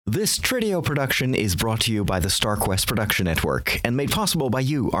This Tridio production is brought to you by the StarQuest Production Network and made possible by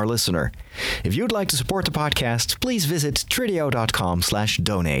you, our listener. If you'd like to support the podcast, please visit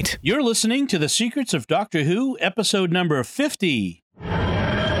tridio.com/donate. You're listening to The Secrets of Doctor Who, episode number 50. I'm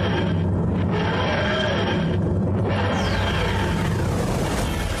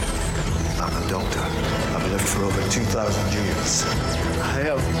a doctor. I've lived for over 2,000 years. I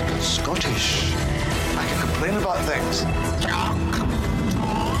am Scottish. I can complain about things.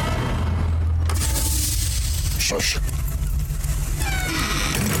 Shush.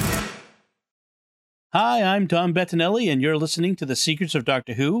 Hi, I'm Tom Bettinelli, and you're listening to The Secrets of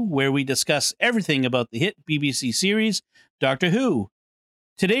Doctor Who, where we discuss everything about the hit BBC series, Doctor Who.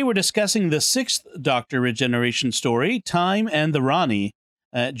 Today we're discussing the 6th Doctor regeneration story, Time and the Rani.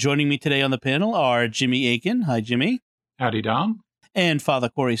 Joining me today on the panel are Jimmy Aiken. Hi, Jimmy. Howdy, Dom. And Father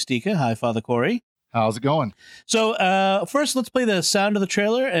Corey Stika. Hi, Father Corey. How's it going? So first, let's play the sound of the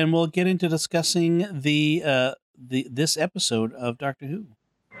trailer, and we'll get into discussing this episode of Doctor Who.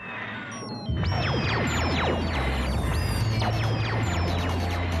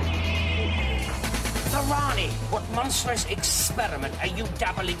 The Rani, what monstrous experiment are you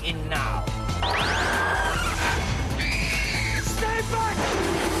dabbling in now? Stay back!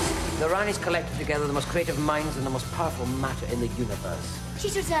 The Rani's collected together the most creative minds and the most powerful matter in the universe.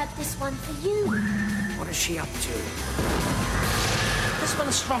 She's reserved this one for you. What is she up to? This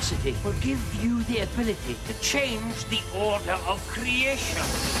monstrosity will give you the ability to change the order of creation.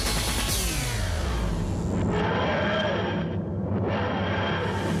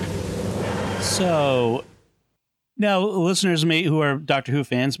 So, now listeners who are Doctor Who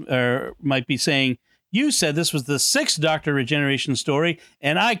fans might be saying, you said this was the 6th Doctor regeneration story,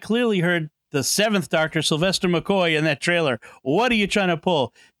 and I clearly heard the 7th Doctor, Sylvester McCoy, in that trailer. What are you trying to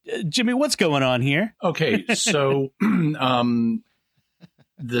pull? Jimmy, what's going on here? Okay, so the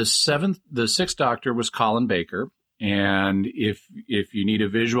 6th Doctor was Colin Baker, and if you need a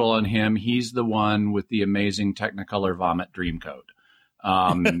visual on him, he's the one with the amazing Technicolor vomit Dreamcoat.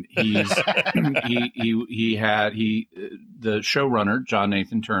 The showrunner, John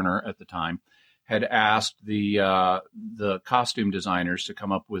Nathan Turner at the time, had asked the costume designers to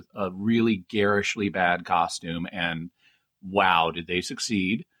come up with a really garishly bad costume, and wow, did they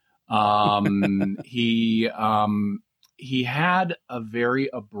succeed. He had a very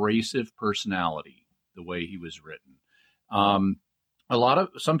abrasive personality, the way he was written.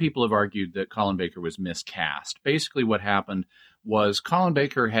 Some people have argued that Colin Baker was miscast. Basically what happened was Colin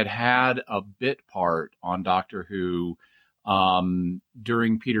Baker had a bit part on Doctor Who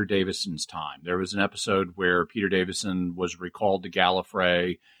during Peter Davison's time. There was an episode where Peter Davison was recalled to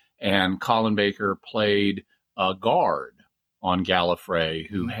Gallifrey, and Colin Baker played a guard on Gallifrey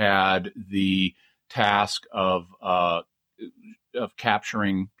who had the task of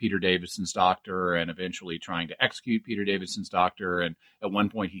capturing Peter Davison's Doctor and eventually trying to execute Peter Davison's Doctor. And at one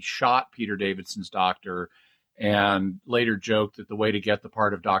point he shot Peter Davison's Doctor and later joked that the way to get the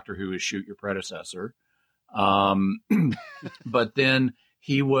part of Doctor Who is shoot your predecessor. But then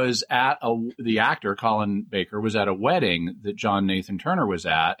he was the actor, Colin Baker, was at a wedding that John Nathan Turner was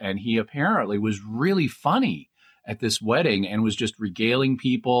at, and he apparently was really funny at this wedding and was just regaling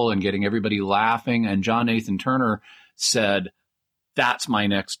people and getting everybody laughing. And John Nathan Turner said, "That's my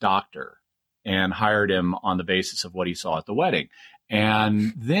next Doctor," and hired him on the basis of what he saw at the wedding.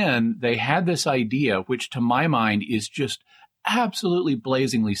 And then they had this idea, which to my mind is just absolutely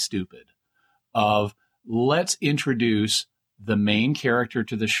blazingly stupid, of let's introduce the main character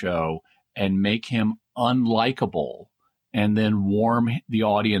to the show and make him unlikable and then warm the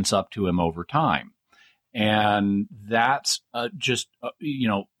audience up to him over time. And that's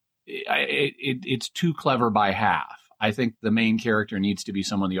it's too clever by half. I think the main character needs to be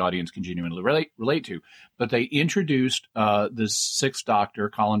someone the audience can genuinely relate to. But they introduced the 6th Doctor,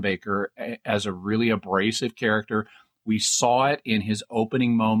 Colin Baker, as a really abrasive character. We saw it in his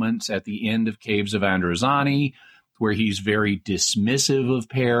opening moments at the end of Caves of Androzani, where he's very dismissive of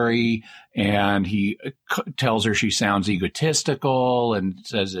Peri, and he tells her she sounds egotistical and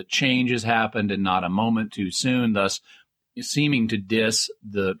says that change has happened and not a moment too soon, thus seeming to diss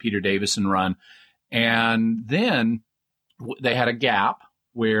the Peter Davison run. And then they had a gap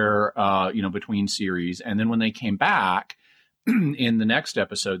where, between series. And then when they came back in the next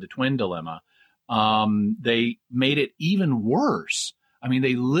episode, The Twin Dilemma, they made it even worse. I mean,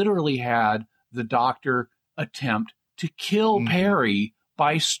 they literally had the Doctor attempt to kill Peri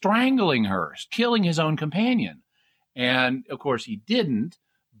by strangling her, killing his own companion. And of course he didn't,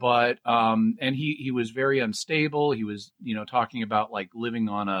 but, and he was very unstable. He was, talking about like living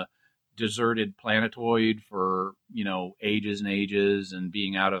on a deserted planetoid for, ages and ages and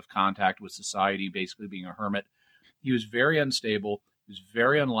being out of contact with society, basically being a hermit. He was very unstable. He was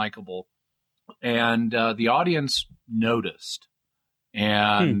very unlikable. And the audience noticed.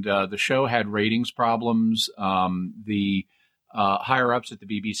 And the show had ratings problems. The higher-ups at the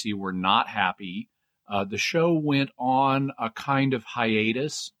BBC were not happy. The show went on a kind of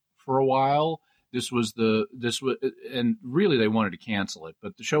hiatus for a while. And really they wanted to cancel it,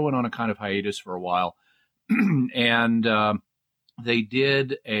 but the show went on a kind of hiatus for a while. And they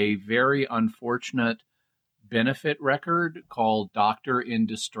did a very unfortunate benefit record called Doctor in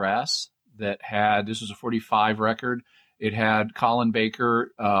Distress this was a 45 record. It had Colin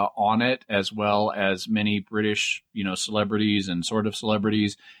Baker on it, as well as many British, celebrities and sort of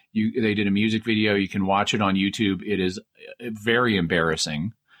celebrities. They did a music video. You can watch it on YouTube. It is very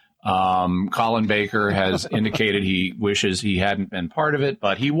embarrassing. Colin Baker has indicated he wishes he hadn't been part of it,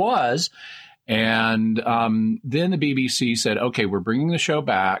 but he was. And then the BBC said, okay, we're bringing the show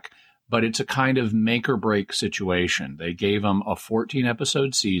back, but it's a kind of make or break situation. They gave him a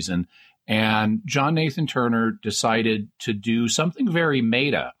 14-episode season, and John Nathan Turner decided to do something very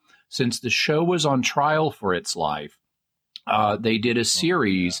meta. Since the show was on trial for its life, they did a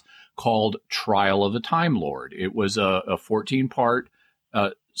series called Trial of the Time Lord. It was a 14-part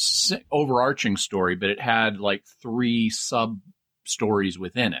overarching story, but it had like 3 sub-stories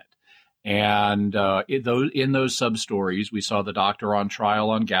within it. And in those sub-stories, we saw the Doctor on trial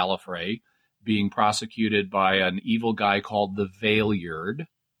on Gallifrey, being prosecuted by an evil guy called the Valeyard,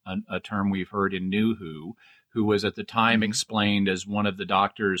 a term we've heard in New who was at the time explained as one of the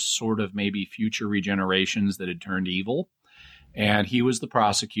Doctor's sort of maybe future regenerations that had turned evil. And he was the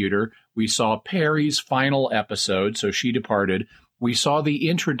prosecutor. We saw Perry's final episode, so she departed. We saw the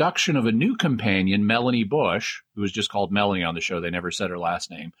introduction of a new companion, Melanie Bush, who was just called Melanie on the show. They never said her last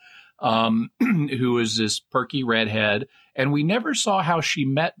name, who was this perky redhead. And we never saw how she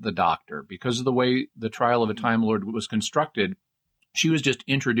met the Doctor because of the way the Trial of a Time Lord was constructed. She was just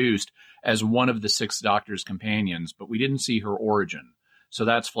introduced as one of the 6 Doctor's companions, but we didn't see her origin. So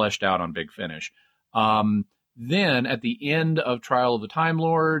that's fleshed out on Big Finish. Then at the end of Trial of the Time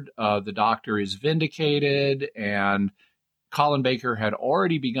Lord, the Doctor is vindicated, and Colin Baker had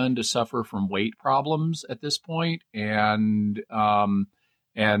already begun to suffer from weight problems at this point. And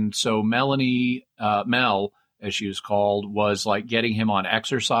so Melanie, Mel, as she was called, was like getting him on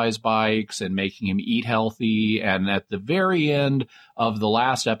exercise bikes and making him eat healthy. And at the very end of the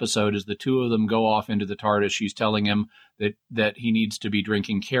last episode, as the two of them go off into the TARDIS, she's telling him that he needs to be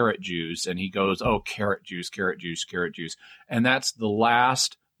drinking carrot juice. And he goes, oh, carrot juice, carrot juice, carrot juice. And that's the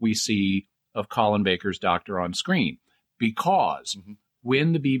last we see of Colin Baker's Doctor on screen. Because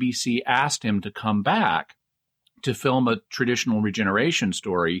when the BBC asked him to come back to film a traditional regeneration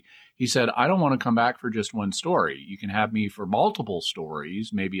story, he said, I don't want to come back for just one story. You can have me for multiple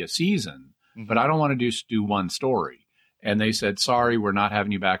stories, maybe a season, but I don't want to just do one story. And they said, sorry, we're not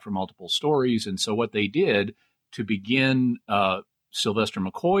having you back for multiple stories. And so what they did to begin Sylvester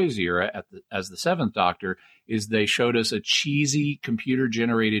McCoy's era as the 7th Doctor is they showed us a cheesy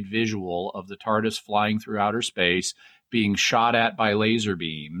computer-generated visual of the TARDIS flying through outer space, being shot at by laser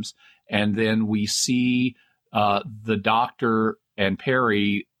beams. And then we see the Doctor and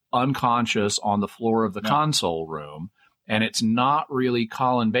Perry unconscious on the floor of the console room. And it's not really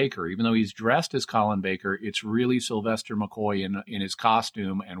Colin Baker. Even though he's dressed as Colin Baker, it's really Sylvester McCoy in his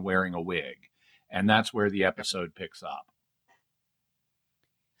costume and wearing a wig. And that's where the episode picks up.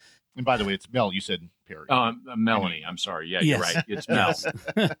 And by the way, it's Mel. You said Perry. Melanie. I'm sorry. Yeah, you're right. It's Mel.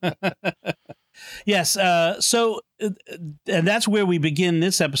 Yes. And that's where we begin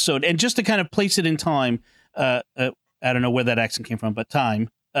this episode. And just to kind of place it in time, I don't know where that accent came from, but time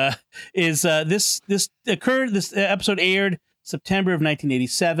is this occurred. This episode aired September of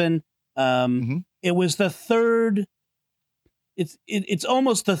 1987. It was the third. It's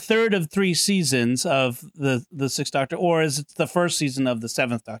almost the third of 3 seasons of the 6th Doctor, or is it the first season of the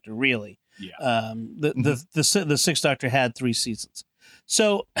 7th Doctor? Really? Yeah. The 6th Doctor had 3 seasons.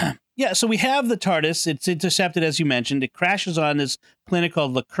 So yeah, so we have the TARDIS. It's intercepted, as you mentioned. It crashes on this planet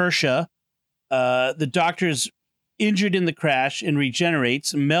called Lacertia. The Doctor's injured in the crash and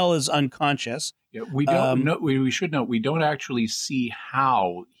regenerates. Mel is unconscious. Yeah, we don't know. We should note we don't actually see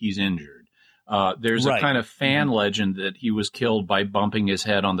how he's injured. There's a kind of fan legend that he was killed by bumping his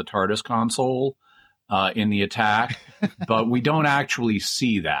head on the TARDIS console in the attack, but we don't actually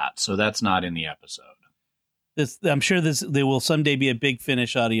see that, so that's not in the episode. I'm sure there will someday be a Big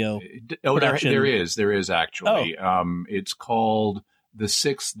Finish audio production. There is actually. It's called The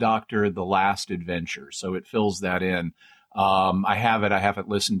 6th Doctor, The Last Adventure, so it fills that in. I have it. I haven't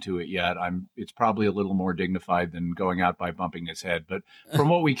listened to it yet. It's probably a little more dignified than going out by bumping his head. But from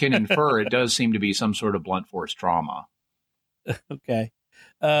what we can infer, it does seem to be some sort of blunt force trauma. Okay.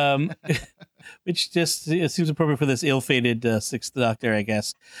 Which just it seems appropriate for this ill-fated Sixth Doctor, I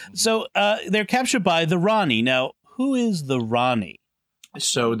guess. So they're captured by the Rani. Now, who is the Rani?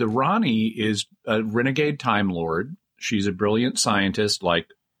 So the Rani is a renegade Time Lord. She's a brilliant scientist, like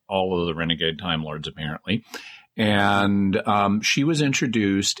all of the renegade Time Lords, apparently. And she was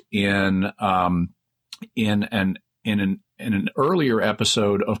introduced in an earlier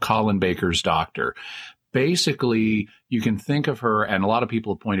episode of Colin Baker's Doctor. Basically, you can think of her, and a lot of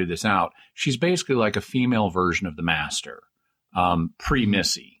people have pointed this out, she's basically like a female version of the Master,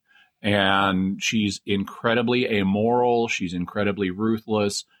 pre-Missy. And she's incredibly amoral. She's incredibly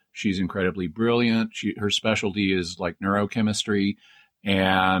ruthless. She's incredibly brilliant. Her specialty is like neurochemistry.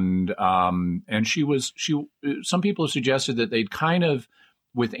 And some people have suggested that they'd kind of,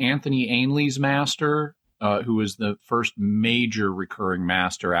 with Anthony Ainley's Master, who was the first major recurring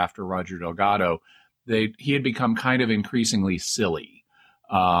Master after Roger Delgado, he had become kind of increasingly silly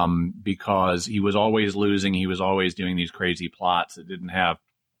because he was always losing. He was always doing these crazy plots that didn't have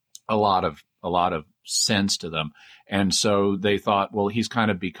a lot of sense to them. And so they thought, well, he's kind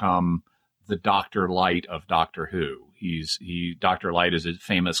of become the Dr. Light of Doctor Who. Dr. Light is a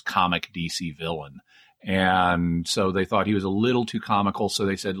famous comic DC villain. And so they thought he was a little too comical. So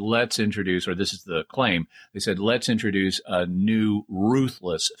they said, let's introduce, or this is the claim, they said, let's introduce a new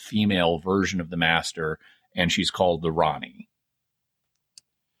ruthless female version of the Master. And she's called the Rani.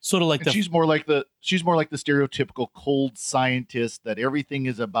 Sort of like she's more like the stereotypical cold scientist that everything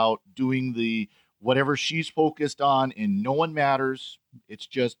is about doing the whatever she's focused on and no one matters. It's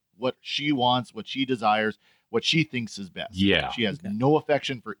just what she wants, what she desires, what she thinks is best. Yeah. She has no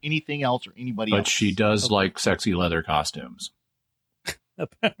affection for anything else or anybody else. But she does like sexy leather costumes.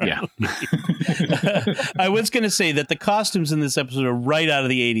 Yeah. I was going to say that the costumes in this episode are right out of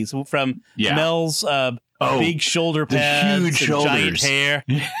the 80s, from Mel's big shoulder pads, huge shoulders, giant hair.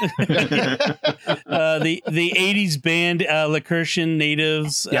 the 80s band Lacertian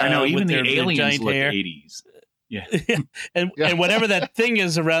natives. Yeah, I know. Even the giant aliens look hair. 80s. Yeah. and whatever that thing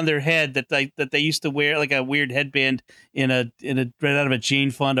is around their head that they used to wear, like a weird headband in a right out of a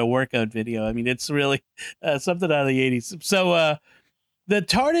Jane Fonda workout video. I mean, it's really something out of the 80s. So the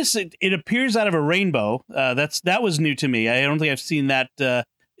TARDIS, it appears out of a rainbow. That was new to me. I don't think I've seen that.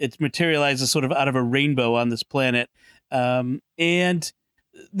 It materializes sort of out of a rainbow on this planet. And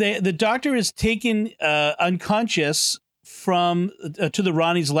the Doctor is taken unconscious to the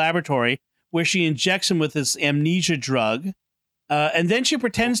Rani's laboratory, where she injects him with this amnesia drug. And then she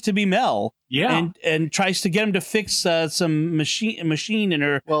pretends to be Mel. Yeah. And tries to get him to fix some machine in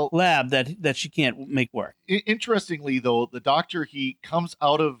her lab that she can't make work. Interestingly, though, the Doctor, he comes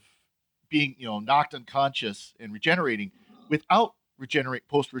out of being, knocked unconscious and regenerating without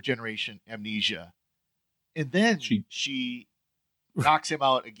post-regeneration amnesia. And then she knocks him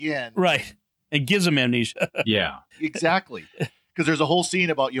out again. Right. And gives him amnesia. Yeah. Exactly. Because there's a whole scene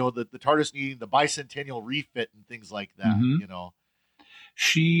about, the TARDIS needing the bicentennial refit and things like that,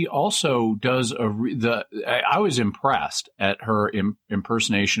 She also does I was impressed at her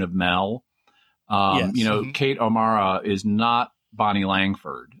impersonation of Mel. Yes. Kate O'Mara is not Bonnie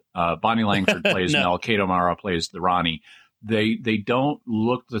Langford. Bonnie Langford plays Mel. Kate O'Mara plays the Rani. They don't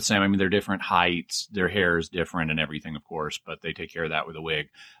look the same. I mean, they're different heights. Their hair is different and everything, of course, but they take care of that with a wig.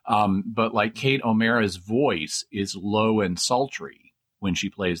 But like Kate O'Mara's voice is low and sultry when she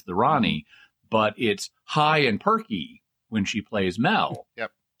plays the Rani, but it's high and perky when she plays Mel.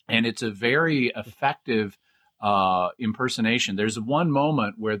 Yep. And it's a very effective impersonation. There's one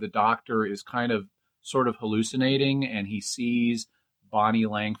moment where the Doctor is kind of sort of hallucinating and he sees Bonnie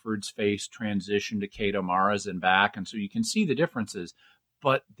Langford's face transition to Kate O'Mara's and back. And so you can see the differences,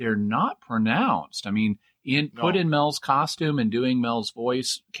 but they're not pronounced. I mean, put in Mel's costume and doing Mel's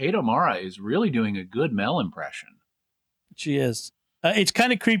voice, Kate O'Mara is really doing a good Mel impression. She is. It's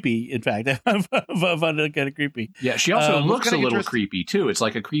kind of creepy, in fact. I found it kind of creepy. Yeah, she also looks a little creepy, too. It's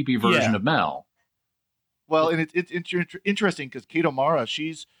like a creepy version of Mel. Well, and it's interesting because Kate O'Mara,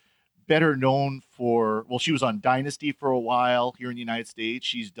 she's better known for, she was on Dynasty for a while here in the United States.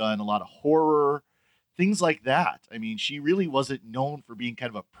 She's done a lot of horror, things like that. I mean, she really wasn't known for being kind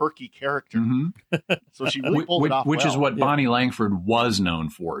of a perky character. Mm-hmm. So she really pulled it off Which is what Bonnie Langford was known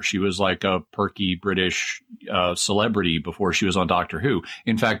for. She was like a perky British celebrity before she was on Doctor Who.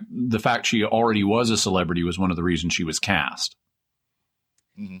 In fact, the fact she already was a celebrity was one of the reasons she was cast.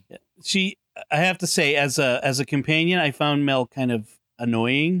 Mm-hmm. I have to say, as a companion, I found Mel kind of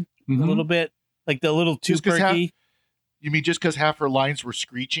annoying. A little bit, like the little too perky. You mean just because half her lines were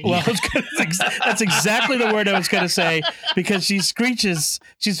screeching? Well, that's exactly the word I was going to say, because she screeches.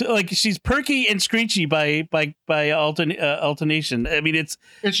 She's perky and screechy by alternation. I mean,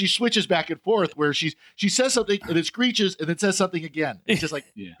 and she switches back and forth where she says something and it screeches and then says something again. It's just like,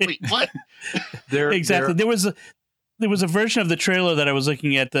 wait, what? Exactly. There was a version of the trailer that I was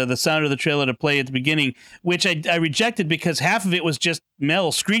looking at, the sound of the trailer to play at the beginning, which I rejected because half of it was just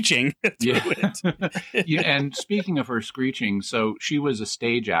Mel screeching. And speaking of her screeching, so she was a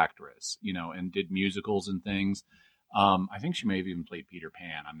stage actress, and did musicals and things. I think she may have even played Peter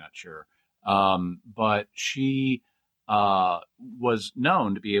Pan. I'm not sure. But she was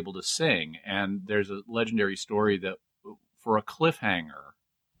known to be able to sing. And there's a legendary story that for a cliffhanger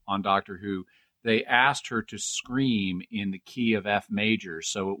on Doctor Who, they asked her to scream in the key of F major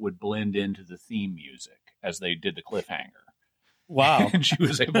so it would blend into the theme music as they did the cliffhanger. Wow. And she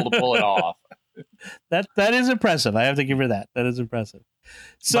was able to pull it off. That is impressive. I have to give her that. That is impressive.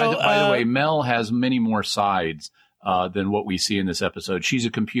 So, by the way, Mel has many more sides than what we see in this episode. She's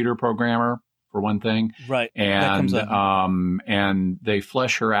a computer programmer, for one thing. Right. And, that comes up. And they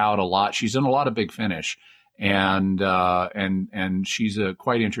flesh her out a lot. She's in a lot of Big Finish. And she's a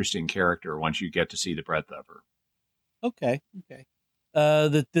quite interesting character once you get to see the breadth of her. Okay.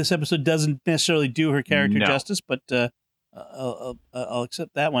 That this episode doesn't necessarily do her character justice, but I'll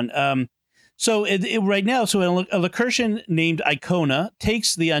accept that one. So right now, a Lacertian named Icona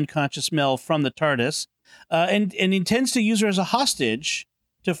takes the unconscious Mel from the TARDIS, and intends to use her as a hostage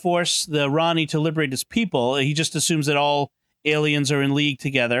to force the Rani to liberate his people. He just assumes that all aliens are in league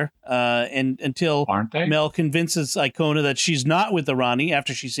together, and until aren't they? Mel convinces Icona that she's not with the Rani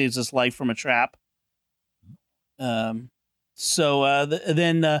after she saves his life from a trap. Then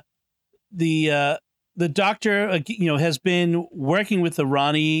the Doctor, has been working with the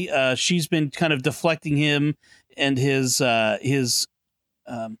Rani. She's been kind of deflecting him and his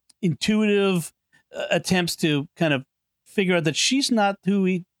intuitive attempts to kind of figure out that she's not who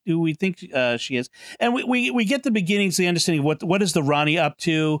we think she is. And we get the beginnings, the understanding of what is the Rani up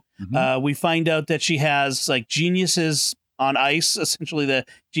to. Mm-hmm. We find out that she has like geniuses on ice, essentially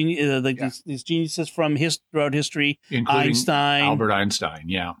these geniuses from throughout history, including Einstein, Albert Einstein.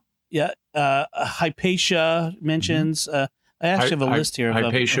 Yeah. Hypatia mentions. I actually have a list here.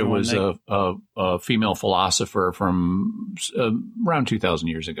 Hypatia was a female philosopher from around 2,000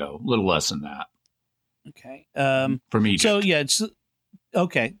 years ago, a little less than that. Okay. From Egypt. So yeah, it's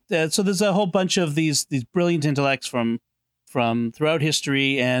okay. So there's a whole bunch of these brilliant intellects from throughout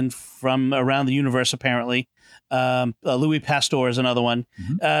history and from around the universe, apparently. Louis Pasteur is another one.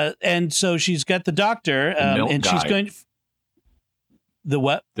 Mm-hmm. And so she's got the Doctor, and guy. she's going. The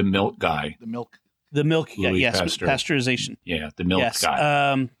what? The milk guy. The milk. The milk guy. Louis Yes, Pasteur. pasteurization. Yeah, the milk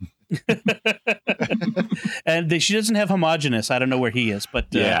guy. And she doesn't have homogeneous. I don't know where he is, but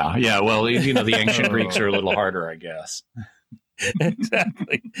yeah. Well, the ancient Greeks are a little harder, I guess.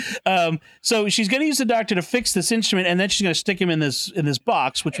 Exactly. So she's going to use the Doctor to fix this instrument, and then she's going to stick him in this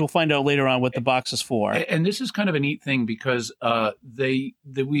box, which we'll find out later on what the box is for. And this is kind of a neat thing because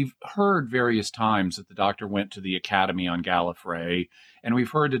we've heard various times that the Doctor went to the Academy on Gallifrey, and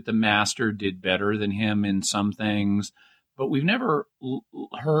we've heard that the Master did better than him in some things, but we've never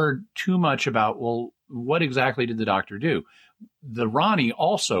heard too much about, well, what exactly did the Doctor do? The Rani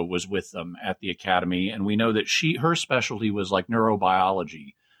also was with them at the Academy, and we know that her specialty was like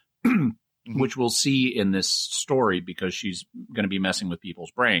neurobiology, which we'll see in this story because she's going to be messing with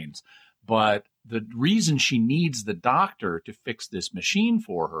people's brains. But the reason she needs the Doctor to fix this machine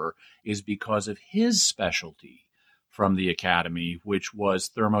for her is because of his specialty from the Academy, which was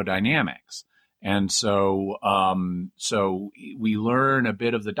thermodynamics. And so we learn a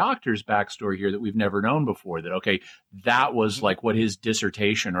bit of the Doctor's backstory here that we've never known before, that, okay, that was like what his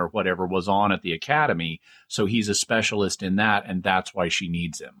dissertation or whatever was on at the Academy. So he's a specialist in that, and that's why she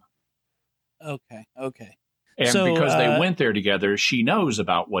needs him. Okay. And so, because they went there together, she knows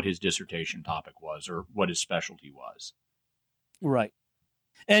about what his dissertation topic was or what his specialty was. Right.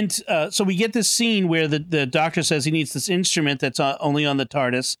 And so we get this scene where the Doctor says he needs this instrument that's only on the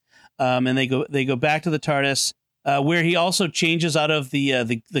TARDIS. And they go back to the TARDIS, where he also changes out of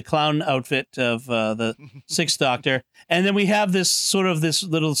the clown outfit of the Sixth Doctor, and then we have this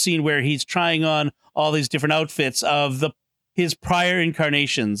little scene where he's trying on all these different outfits of his prior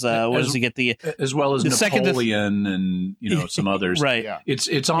incarnations. What does he get? As well as Napoleon and some others. Right. Yeah.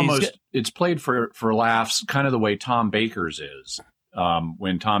 It's almost it's played for laughs, kind of the way Tom Baker's is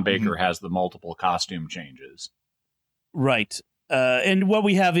when Tom Baker has the multiple costume changes. Right. And what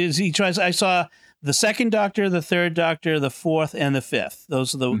we have is he tries. I saw the Second Doctor, the Third Doctor, the Fourth, and the Fifth.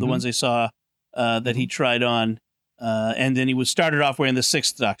 Those are the ones I saw that he tried on. and then he was started off wearing the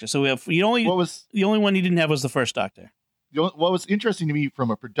Sixth Doctor. So the only one he didn't have was the First Doctor. What was interesting to me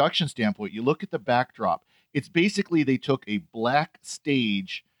from a production standpoint, you look at the backdrop. It's basically they took a black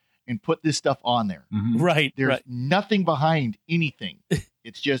stage and put this stuff on there. Mm-hmm. Right. There's nothing behind anything.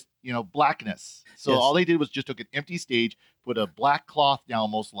 It's just, blackness. So all they did was just took an empty stage, put a black cloth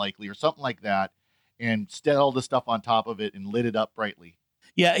down most likely or something like that, and set all the stuff on top of it and lit it up brightly.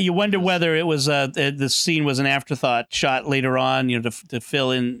 Yeah, you wonder whether it was the scene was an afterthought shot later on, to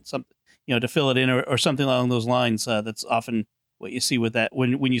fill in something, to fill it in or something along those lines. That's often what you see with that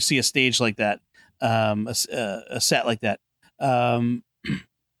when you see a stage like that, a set like that.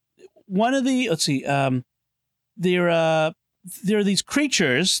 One of the there are these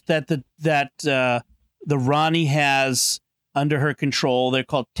creatures that the Rani has under her control. They're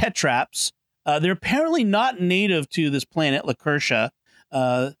called tetraps. They're apparently not native to this planet, Lacursha.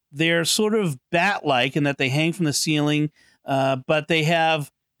 They're sort of bat-like in that they hang from the ceiling, but they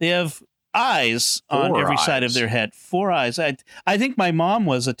have eyes on every side of their head. 4 eyes. I think my mom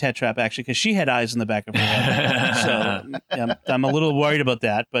was a tetrap actually because she had eyes in the back of her head. So I'm a little worried about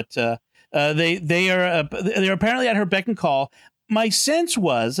that. But they're apparently at her beck and call. My sense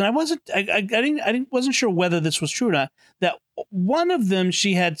was, and I wasn't sure whether this was true or not, that one of them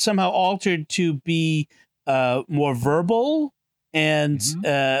she had somehow altered to be more verbal and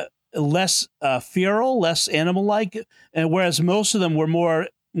less feral, less animal-like, and whereas most of them were more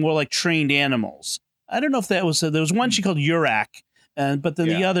like trained animals. I don't know if that was there was one she called Urak, but then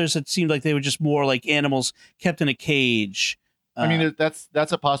the others it seemed like they were just more like animals kept in a cage. I mean, that's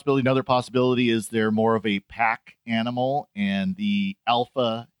a possibility. Another possibility is they're more of a pack animal, and the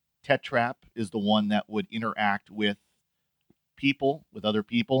alpha tetrap is the one that would interact with other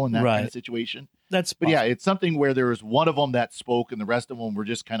people in that kind of situation. But yeah, it's something where there was one of them that spoke and the rest of them were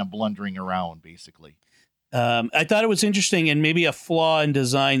just kind of blundering around, basically. I thought it was interesting and maybe a flaw in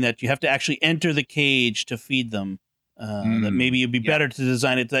design that you have to actually enter the cage to feed them. That maybe it'd be better to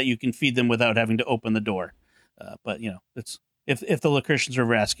design it that you can feed them without having to open the door. But it's if the Lacurtians are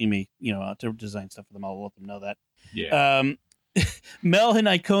ever asking me, to design stuff for them, I'll let them know that. Yeah. Mel and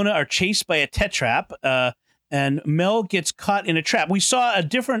Icona are chased by a tetrap. And Mel gets caught in a trap. We saw a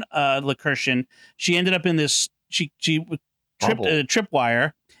different Lacurtian. She ended up in this. She tripped a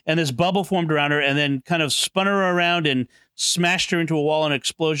tripwire, and this bubble formed around her, and then kind of spun her around and smashed her into a wall in an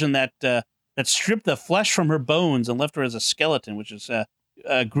explosion that stripped the flesh from her bones and left her as a skeleton, which is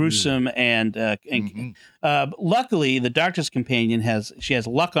gruesome. And luckily, the Doctor's companion has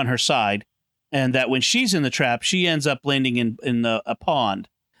luck on her side, and that when she's in the trap, she ends up landing in a pond.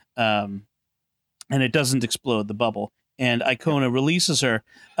 And it doesn't explode the bubble. And Icona releases her.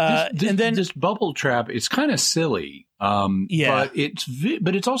 And then this bubble trap is kind of silly. But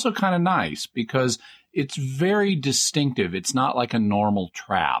it's also kind of nice because it's very distinctive. It's not like a normal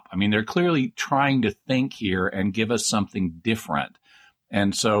trap. I mean, they're clearly trying to think here and give us something different.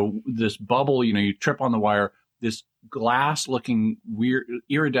 And so this bubble, you trip on the wire, this glass-looking, weird,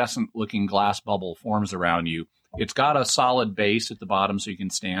 iridescent-looking glass bubble forms around you. It's got a solid base at the bottom so you can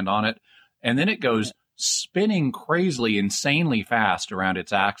stand on it. And then it goes spinning crazily, insanely fast around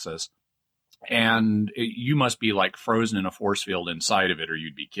its axis. And you must be like frozen in a force field inside of it or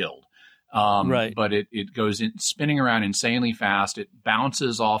you'd be killed. But it goes spinning around insanely fast. It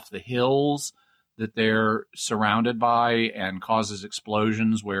bounces off the hills that they're surrounded by and causes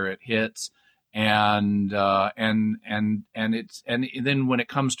explosions where it hits. And then when it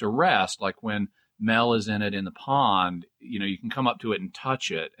comes to rest, like when Mel is in it in the pond, you can come up to it and touch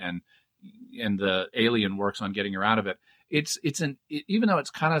it and the alien works on getting her out of it. Even though it's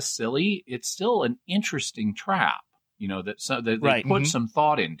kind of silly, it's still an interesting trap, that they put some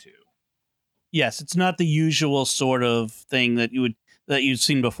thought into. Yes, it's not the usual sort of thing that you've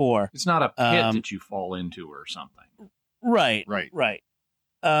seen before. It's not a pit that you fall into or something. Right.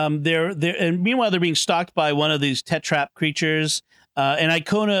 And meanwhile they're being stalked by one of these tetrap creatures. And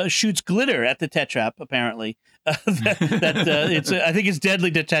Icona shoots glitter at the tetrap, apparently. I think it's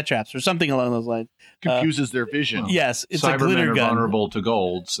deadly to tetraps or something along those lines. Confuses their vision. Yes, it's Cybermen a glitter gun. Are vulnerable to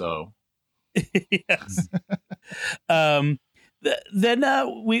gold, so. Yes. Then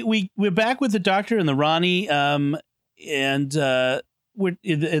we're back with the Doctor and the Rani, and we're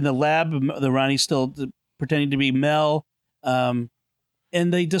in the lab. The Rani's still pretending to be Mel, and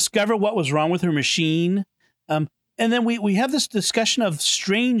they discover what was wrong with her machine. And then we have this discussion of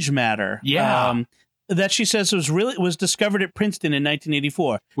strange matter. Yeah. That she says was discovered at Princeton in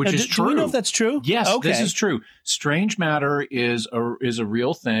 1984. Which is true. Do we know if that's true? Yes, okay. This is true. Strange matter is a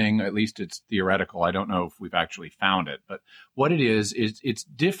real thing. At least it's theoretical. I don't know if we've actually found it. But what it is it's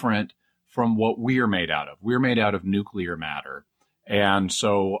different from what we're made out of. We're made out of nuclear matter. And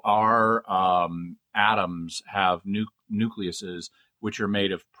so our atoms have nucleuses, which are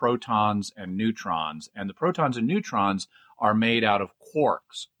made of protons and neutrons. And the protons and neutrons are made out of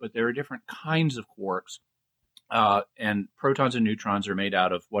quarks, but there are different kinds of quarks. And protons and neutrons are made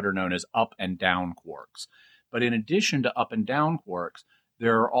out of what are known as up and down quarks. But in addition to up and down quarks,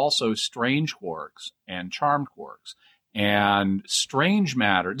 there are also strange quarks and charmed quarks. And strange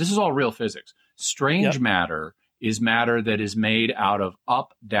matter, this is all real physics. Strange matter is matter that is made out of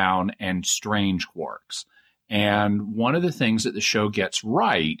up, down, and strange quarks. And one of the things that the show gets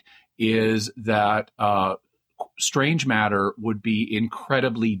right is that strange matter would be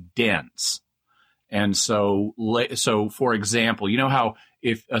incredibly dense. And so for example, you know how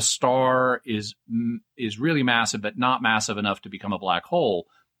if a star is really massive but not massive enough to become a black hole,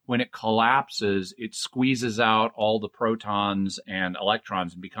 when it collapses, it squeezes out all the protons and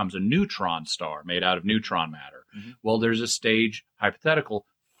electrons and becomes a neutron star made out of neutron matter. Mm-hmm. Well, there's a stage, hypothetical,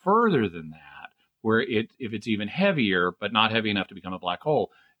 further than that, where if it's even heavier but not heavy enough to become a black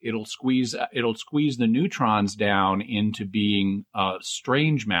hole, it'll squeeze the neutrons down into being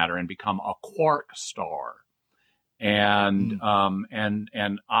strange matter and become a quark star. And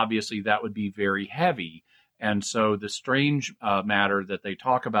obviously that would be very heavy. And so the strange matter that they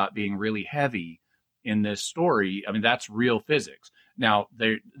talk about being really heavy in this story, I mean, that's real physics. Now,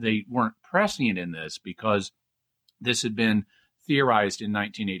 they weren't prescient in this because this had been theorized in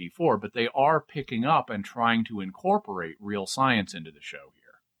 1984, but they are picking up and trying to incorporate real science into the show here.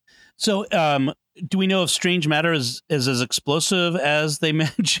 So, do we know if strange matter is as explosive as they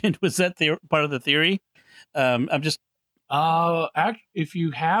mentioned? Was that part of the theory? I'm just. If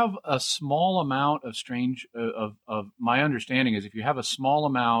you have a small amount of strange, of my understanding is if you have a small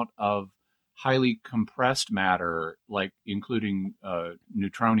amount of highly compressed matter, like including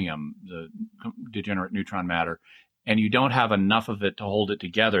neutronium, the degenerate neutron matter, and you don't have enough of it to hold it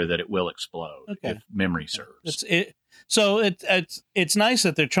together, that it will explode if memory serves. So it's nice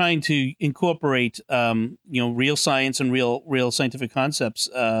that they're trying to incorporate real science and real scientific concepts,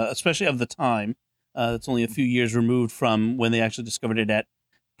 especially of the time. It's only a few years removed from when they actually discovered it at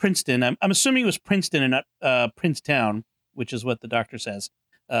Princeton. I'm assuming it was Princeton and not Princetown, which is what the doctor says.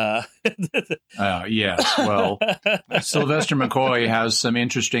 Yes. Well, Sylvester McCoy has some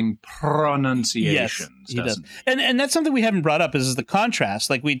interesting pronunciations. Yes, he does. And that's something we haven't brought up is the contrast.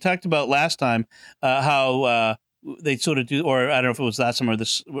 Like we talked about last time, how they sort of do, or I don't know if it was last time or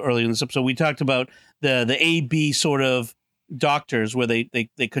this earlier in this episode, we talked about the A-B sort of doctors where they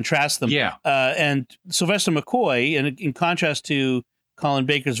contrast them. Yeah. And Sylvester McCoy, in contrast to Colin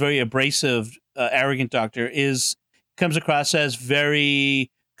Baker's very abrasive, arrogant doctor, comes across as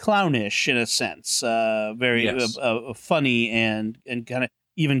very clownish in a sense, very funny and kind of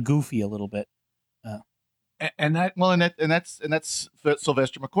even goofy a little bit. That's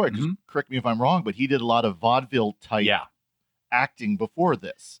Sylvester McCoy. Mm-hmm. Correct me if I'm wrong, but he did a lot of vaudeville type acting before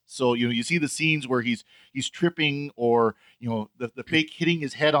this. So you see the scenes where he's tripping, or the fake hitting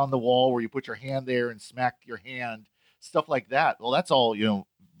his head on the wall where you put your hand there and smack your hand, stuff like that. Well, that's all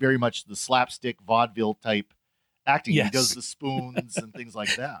very much the slapstick vaudeville type acting. Yes. He does the spoons and things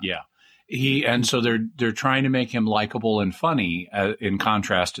like that. Yeah. And so they're trying to make him likable and funny, in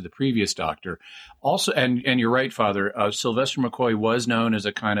contrast to the previous Doctor. Also, and you're right, Father. Sylvester McCoy was known as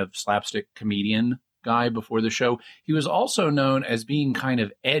a kind of slapstick comedian guy before the show. He was also known as being kind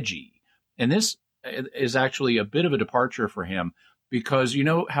of edgy, and this is actually a bit of a departure for him, because you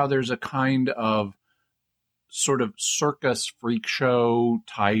know how there's a kind of sort of circus freak show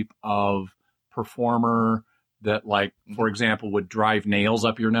type of performer that, like, for example, would drive nails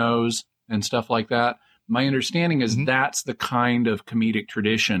up your nose and stuff like that. My understanding is that's the kind of comedic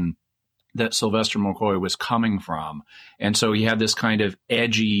tradition that Sylvester McCoy was coming from. And so he had this kind of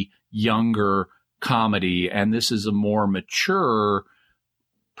edgy, younger comedy, and this is a more mature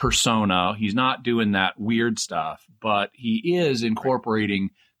persona. He's not doing that weird stuff, but he is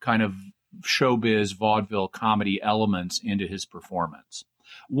incorporating kind of showbiz, vaudeville comedy elements into his performance.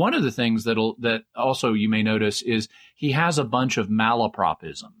 One of the things that also you may notice is he has a bunch of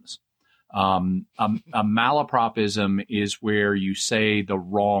malapropisms. A malapropism is where you say the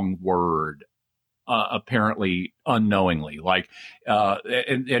wrong word, apparently unknowingly. Like,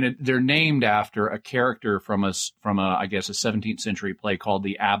 they're named after a character from a I guess a 17th century play called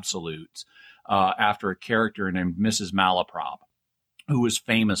The Absolutes, after a character named Mrs. Malaprop, who was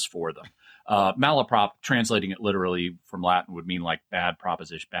famous for them. Malaprop, translating it literally from Latin, would mean like bad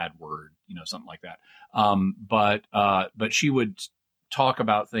proposition, bad word, something like that. But she would talk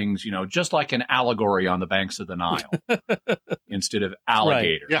about things, just like an allegory on the banks of the Nile instead of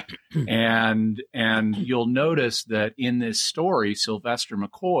alligator. Right. Yeah. And you'll notice that in this story, Sylvester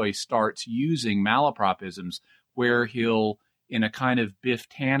McCoy starts using malapropisms where he'll, in a kind of Biff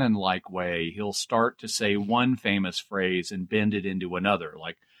Tannen-like way, he'll start to say one famous phrase and bend it into another.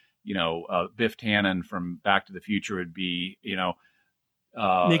 Like, Biff Tannen from Back to the Future would be,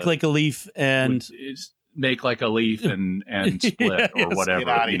 make like a leaf and make like a leaf and split or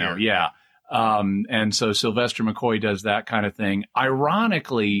whatever, here. Yeah. And so Sylvester McCoy does that kind of thing.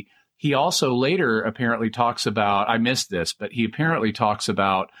 Ironically, he also later apparently talks about, I missed this, but he apparently talks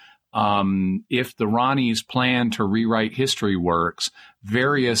about if the Ronnies' plan to rewrite history works,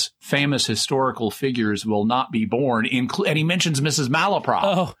 various famous historical figures will not be born. And he mentions Mrs.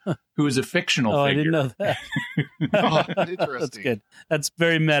 Malaprop, who is a fictional figure. I didn't know that. Interesting. That's good. That's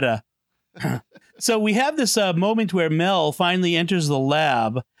very meta. So we have this moment where Mel finally enters the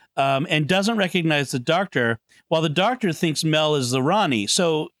lab and doesn't recognize the doctor, while the doctor thinks Mel is the Ronnie.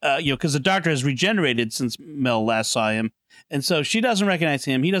 So, because the doctor has regenerated since Mel last saw him. And so she doesn't recognize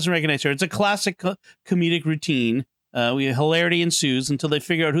him. He doesn't recognize her. It's a classic comedic routine. Hilarity ensues until they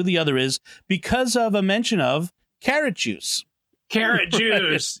figure out who the other is because of a mention of carrot juice. Carrot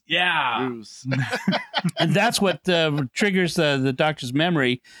juice. Yeah. And that's what triggers the doctor's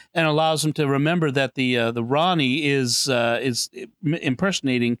memory and allows him to remember that the Ronnie is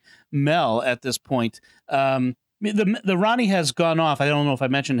impersonating Mel at this point. The Ronnie has gone off. I don't know if I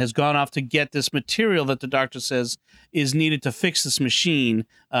mentioned, has gone off to get this material that the doctor says is needed to fix this machine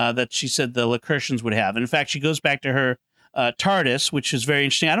that she said the Lacertians would have. And in fact, she goes back to her TARDIS, which is very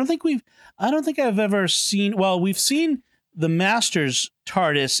interesting. I don't think I've ever seen. Well, we've seen the Master's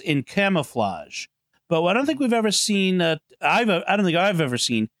TARDIS in camouflage, but I don't think we've ever seen. I don't think I've ever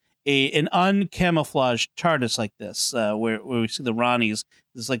seen an uncamouflaged TARDIS like this, where we see the Ronnies.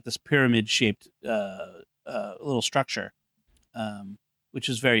 It's like this pyramid shaped little structure, which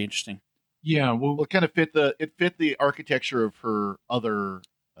is very interesting. Yeah, well, it kind of fit the architecture of her other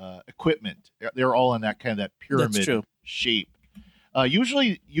equipment. They're all in that kind of that pyramid shape.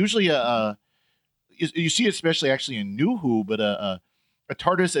 Usually, you see it especially actually in New Who, but a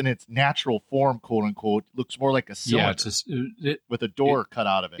TARDIS in its natural form, quote unquote, looks more like a cylinder with a door cut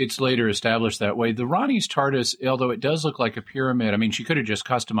out of it. It's later established that way. The Ronnie's TARDIS, although it does look like a pyramid, I mean, she could have just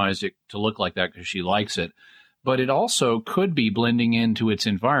customized it to look like that because she likes it, but it also could be blending into its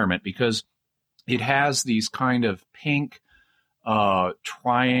environment because it has these kind of pink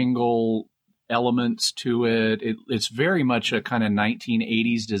triangle elements to it. It's very much a kind of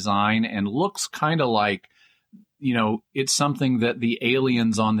 1980s design and looks kind of like, it's something that the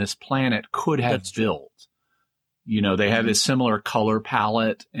aliens on this planet could have built. They have a similar color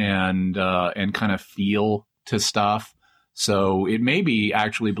palette and kind of feel to stuff. So it may be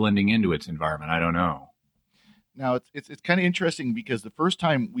actually blending into its environment. I don't know. Now it's kind of interesting because the first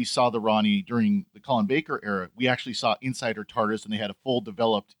time we saw the Ronnie during the Colin Baker era, we actually saw inside her TARDIS and they had a full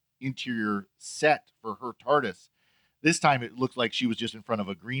developed interior set for her TARDIS. This time it looked like she was just in front of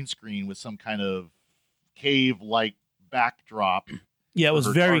a green screen with some kind of cave-like backdrop. Yeah, it was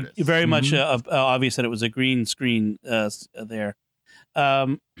very much obvious that it was a green screen there.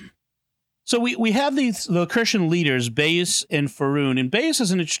 So we have these Lacertian leaders, Bayus and Faroon, and Bayus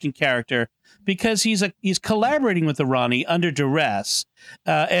is an interesting character because he's collaborating with the Ronnie under duress,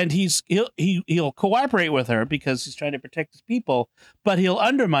 and he'll cooperate with her because he's trying to protect his people, but he'll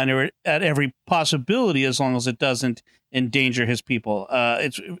undermine her at every possibility as long as it doesn't endanger his people.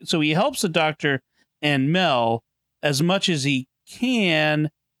 So he helps the Doctor and Mel as much as he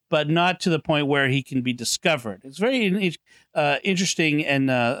can, but not to the point where he can be discovered. It's very interesting and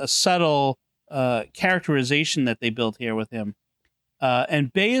a subtle characterization that they built here with him.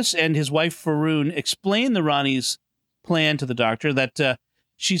 And Bayus and his wife Faroon explain the Ronnie's plan to the Doctor that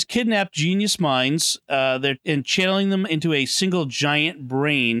she's kidnapped genius minds and channeling them into a single giant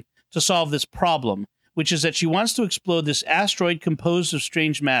brain to solve this problem, which is that she wants to explode this asteroid composed of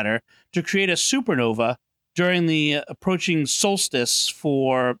strange matter to create a supernova during the approaching solstice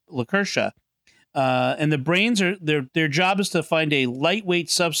for Lacertia. And the brains their job is to find a lightweight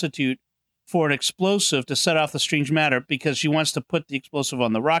substitute for an explosive to set off the strange matter because she wants to put the explosive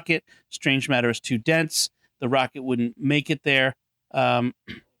on the rocket. Strange matter is too dense. The rocket wouldn't make it there.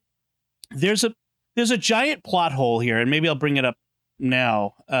 There's a giant plot hole here, and maybe I'll bring it up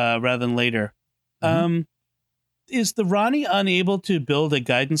now rather than later. Mm-hmm. Is the Ronnie unable to build a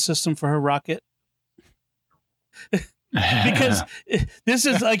guidance system for her rocket? Because this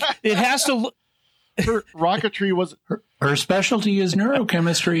is like, it has to look. her rocketry was Her specialty is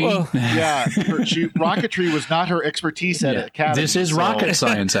neurochemistry. Well, rocketry was not her expertise at Academy. This is rocket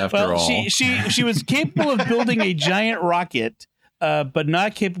science after well, all. she was capable of building a giant rocket, but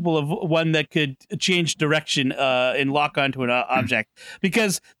not capable of one that could change direction and lock onto an object.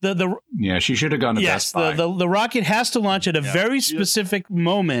 Because she should have gone to Best Buy. the rocket has to launch at a very specific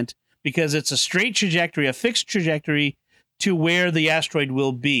moment because it's a straight trajectory, a fixed trajectory to where the asteroid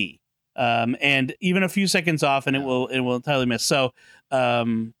will be. And even a few seconds off, and it will entirely miss. So,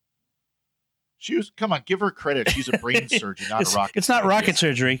 she was. Come on, give her credit. She's a brain surgeon, not a rocket. It's not rocket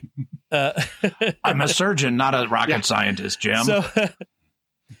surgery. I'm a surgeon, not a rocket scientist, Jim. So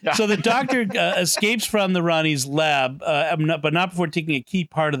the doctor escapes from the Ronnie's lab, but not before taking a key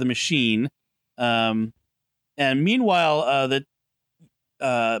part of the machine. And meanwhile,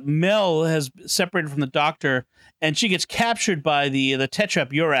 Mel has separated from the doctor, and she gets captured by the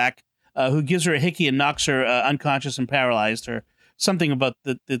tetrap Yurak, who gives her a hickey and knocks her unconscious and paralyzed her. Something about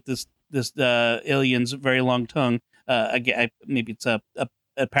this alien's very long tongue. Again, maybe it's a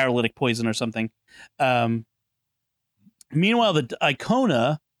paralytic poison or something. Meanwhile, the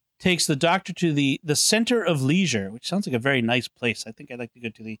Icona takes the doctor to the Center of Leisure, which sounds like a very nice place. I think I'd like to go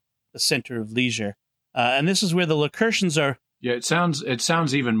to the Center of Leisure. And this is where the Lacertians are. Yeah, it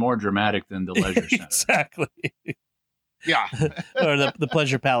sounds even more dramatic than the Leisure Center. Exactly. Yeah. Or the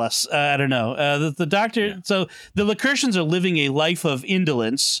Pleasure Palace. I don't know. The doctor. Yeah. So the Lacertians are living a life of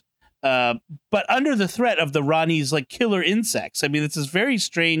indolence, but under the threat of the Ronnie's like killer insects. I mean, it's this very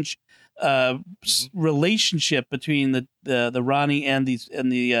strange relationship between the Ronnie and the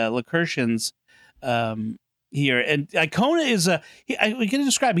Lacertians here. And Icona is we can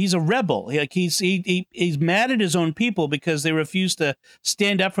describe he's a rebel. He's mad at his own people because they refuse to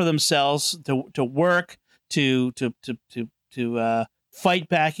stand up for themselves, to work, to fight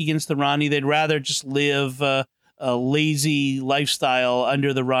back against the Ronnie. They'd rather just live a lazy lifestyle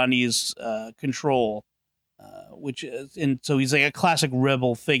under the Ronnie's control, and so he's like a classic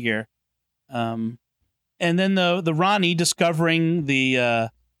rebel figure. And then the Ronnie, discovering the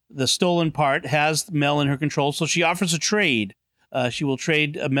stolen part, has Mel in her control, so she offers a trade. She will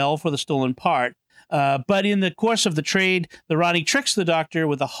trade Mel for the stolen part. But in the course of the trade, the Ronnie tricks the doctor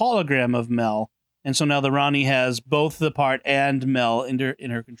with a hologram of Mel. And so now the Ronnie has both the part and Mel in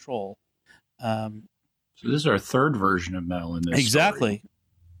her control. So this is our third version of Mel in this exactly. Story.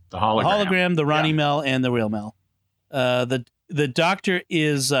 The hologram. The Ronnie Mel, and the real Mel. The doctor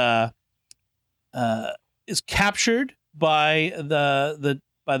is captured by the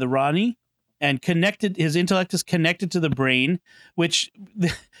Ronnie and connected. His intellect is connected to the brain, which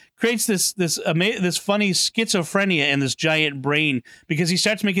creates this funny schizophrenia in this giant brain, because he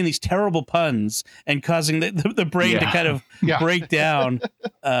starts making these terrible puns and causing the brain to kind of break down.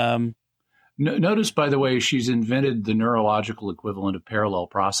 Notice, by the way, she's invented the neurological equivalent of parallel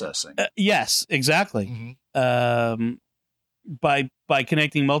processing. Yes, exactly. Mm-hmm. By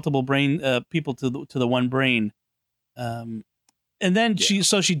connecting multiple brain people to the one brain. And then she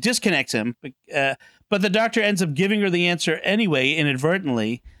disconnects him, but the doctor ends up giving her the answer anyway,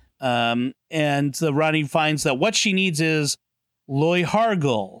 inadvertently. And the Ronnie finds that what she needs is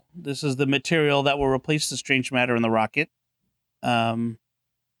Loy-Hargul. This is the material that will replace the strange matter in the rocket.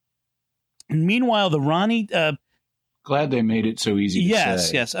 Meanwhile, the Ronnie. Glad they made it so easy to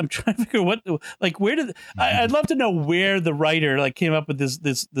say. Yes. I'm trying to figure where did I'd love to know where the writer came up with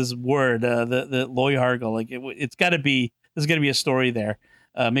this word, the Loy-Hargul. It's got to be. There's got to be a story there.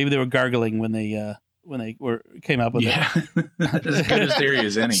 Maybe they were gargling when they came up with it. As good a theory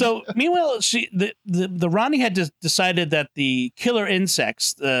as any. So meanwhile, the Ronnie had decided that the killer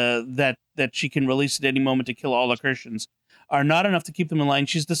insects that she can release at any moment to kill all Lacertians are not enough to keep them in line.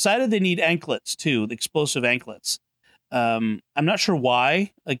 She's decided they need anklets too, the explosive anklets. I'm not sure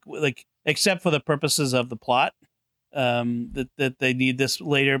why, except for the purposes of the plot, that they need this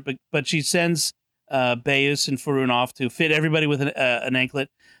later. But she sends Bayus and Faroon off to fit everybody with an anklet.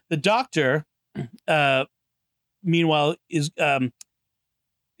 The doctor, meanwhile, is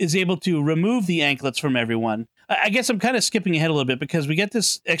able to remove the anklets from everyone. I guess I'm kind of skipping ahead a little bit, because we get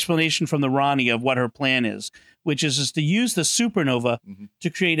this explanation from the Ronnie of what her plan is, which is to use the supernova to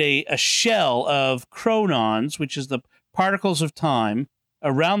create a shell of chronons, which is the particles of time,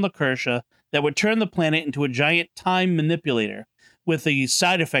 around Lacertia that would turn the planet into a giant time manipulator, with the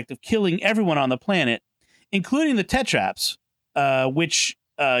side effect of killing everyone on the planet, including the tetraps, which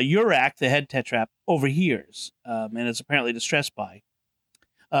Yurak, the head tetrap, overhears and is apparently distressed by.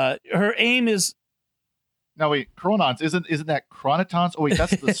 Her aim is... Now wait, chronons, isn't that chronotons? Oh wait,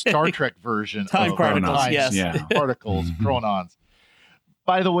 that's the Star Trek version time of particles. time. Yes, particles, chronons.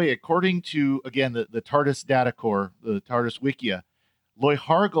 by the way, according to, again, the TARDIS data core, the TARDIS Wikia,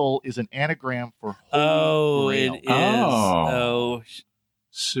 Loy-Hargul is an anagram for Holy Grail. It is. Oh.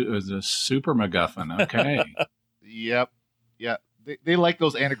 The super MacGuffin. Okay. Yep. Yeah. They like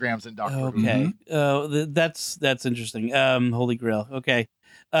those anagrams in Doctor Who. Okay. That's interesting. Holy Grail. Okay.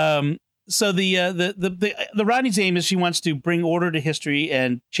 So the Rodney's aim is she wants to bring order to history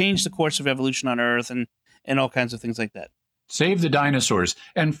and change the course of evolution on Earth and all kinds of things like that. Save the dinosaurs.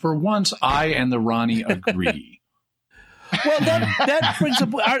 And for once, I and the Ronnie agree. Well, that brings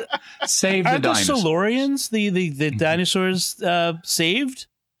up save the dinosaurs. The Silurians, the dinosaurs saved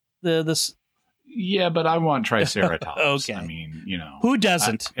the. Yeah, but I want Triceratops. Okay. I mean, who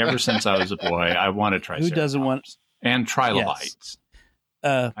doesn't? Ever since I was a boy, I wanted Triceratops. Who doesn't want? And trilobites.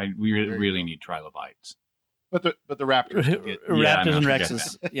 Yes. We really need trilobites. But the raptors, raptors and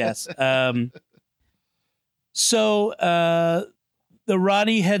Rexes. Yes. So the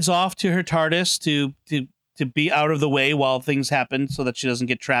Ronnie heads off to her TARDIS to be out of the way while things happen, so that she doesn't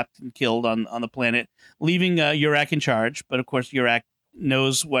get trapped and killed on the planet, leaving Urak in charge. But of course, Urak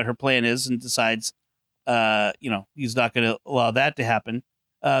knows what her plan is and decides, he's not going to allow that to happen.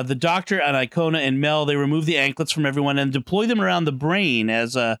 The Doctor and Icona and Mel, they remove the anklets from everyone and deploy them around the brain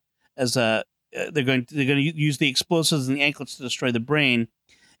as they're going to use the explosives and the anklets to destroy the brain.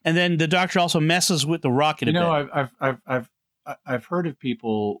 And then the Doctor also messes with the rocket. I've heard of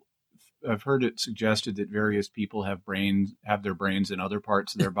people. I've heard it suggested that various people have their brains in other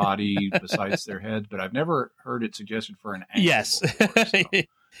parts of their body besides their head, but I've never heard it suggested for an ankle. Yes. Before, so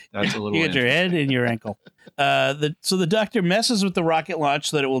that's a little. You get your head and your ankle. So the Doctor messes with the rocket launch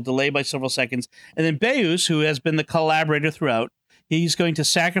so that it will delay by several seconds, and then Beus, who has been the collaborator throughout, he's going to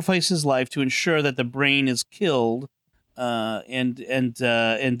sacrifice his life to ensure that the brain is killed, and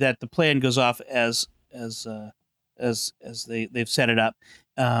that the plan goes off as they've set it up.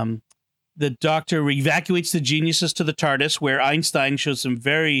 The Doctor evacuates the geniuses to the TARDIS, where Einstein shows some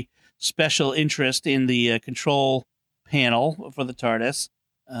very special interest in the control panel for the TARDIS,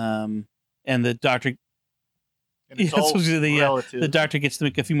 and the Doctor. The Doctor gets to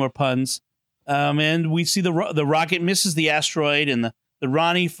make a few more puns, and we see the rocket misses the asteroid, and the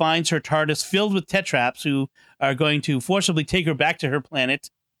Ronnie finds her TARDIS filled with Tetraps, who are going to forcibly take her back to her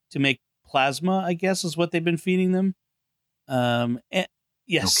planet to make plasma, I guess, is what they've been feeding them.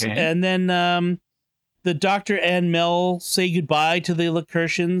 Yes. Okay. And then the Doctor and Mel say goodbye to the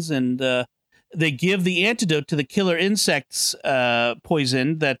Lacertians, and they give the antidote to the killer insects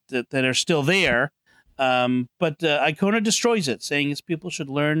poison that are still there. But Icona destroys it, saying its people should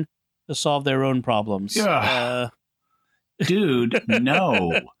learn to solve their own problems. Dude,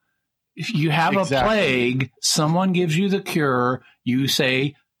 no. If you have a plague, someone gives you the cure, you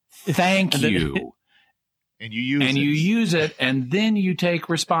say, thank you. And you use it, and then you take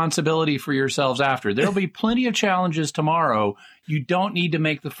responsibility for yourselves after. There'll be plenty of challenges tomorrow. You don't need to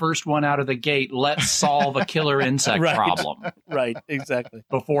make the first one out of the gate. Let's solve a killer insect problem. Right, exactly.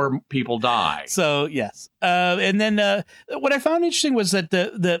 Before people die. So, yes. And then what I found interesting was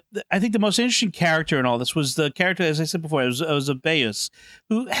that I think the most interesting character in all this was the character, as I said before, it was a Beus,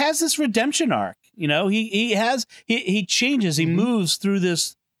 who has this redemption arc. He changes, he moves through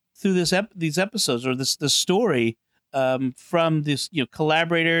these episodes, or this story, from this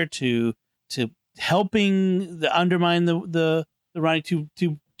collaborator to helping undermine the Ronnie to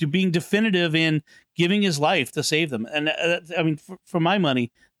being definitive in giving his life to save them. And I mean, for my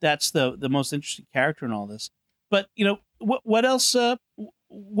money, that's the most interesting character in all this. But what else?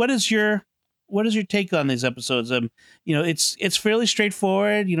 What is your take on these episodes? It's fairly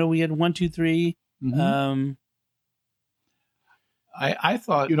straightforward. We had 1, 2, 3. Mm-hmm. I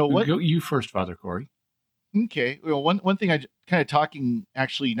thought, what? You first, Father Corey. Okay. Well, one thing I kind of talking,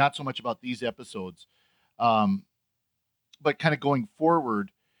 actually, not so much about these episodes, but kind of going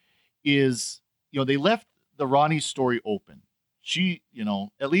forward is, they left the Ronnie story open. She,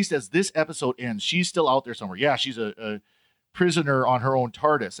 at least as this episode ends, she's still out there somewhere. Yeah, she's a prisoner on her own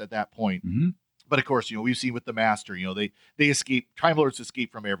TARDIS at that point. Mm-hmm. But of course, we've seen with the Master, they escape, Time Lords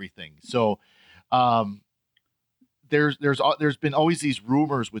escape from everything. So, there's been always these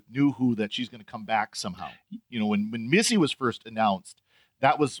rumors with New Who that she's going to come back somehow. When Missy was first announced,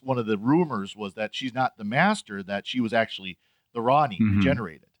 that was one of the rumors, was that she's not the Master, that she was actually the Ronnie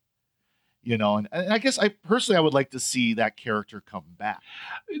regenerated. And I guess I would like to see that character come back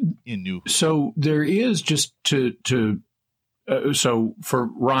in New Who. So there is, just so for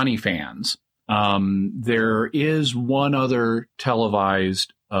Ronnie fans, there is one other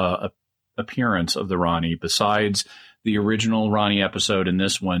televised appearance of the Ronnie besides the original Ronnie episode and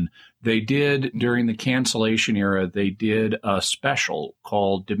this one. They did, during the cancellation era, they did a special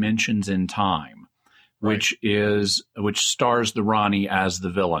called Dimensions in Time, which stars the Ronnie as the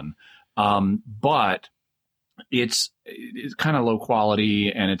villain. But it's kind of low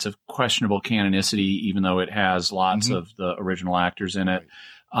quality and it's a questionable canonicity, even though it has lots of the original actors in it.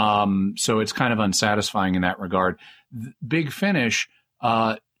 So it's kind of unsatisfying in that regard. Big Finish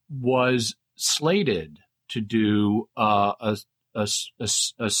was slated to do a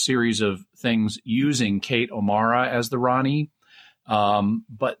series of things using Kate O'Mara as the Ronnie,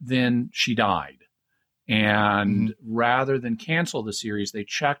 but then she died. And rather than cancel the series, they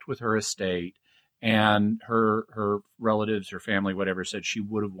checked with her estate, and her relatives, her family, whatever, said she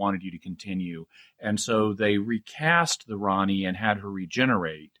would have wanted you to continue. And so they recast the Ronnie and had her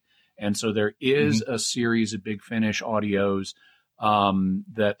regenerate. And so there is a series of Big Finish audios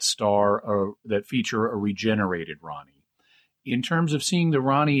that feature a regenerated Ronnie. In terms of seeing the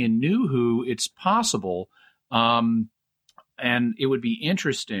Ronnie in New Who, it's possible, and it would be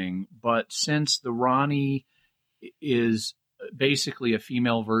interesting. But since the Ronnie is basically a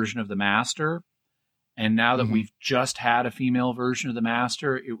female version of the Master, and now that we've just had a female version of the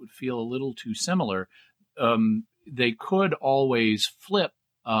Master, it would feel a little too similar. They could always flip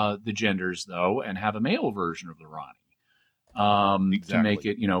the genders, though, and have a male version of the Ronnie to make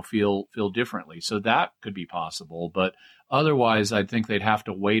it, feel differently. So that could be possible. But otherwise, I think they'd have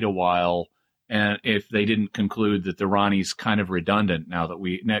to wait a while. And if they didn't conclude that the Ronnie's kind of redundant now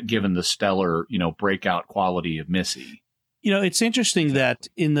that given the stellar, breakout quality of Missy. It's interesting that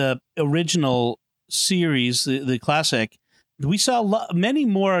in the original series, the classic, we saw many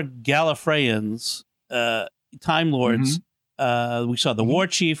more Gallifreyans, Time Lords. We saw the War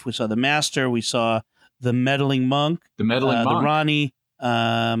Chief, we saw the Master, we saw the meddling monk, the Ronnie,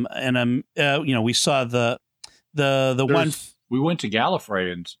 and we saw the one. We went to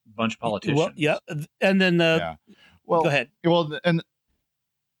Gallifrey and a bunch of politicians. Well, yeah, and then go ahead. Well, and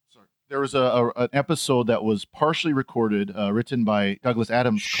sorry, there was an episode that was partially recorded, written by Douglas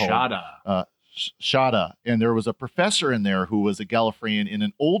Adams, called Shada, and there was a professor in there who was a Gallifreyan in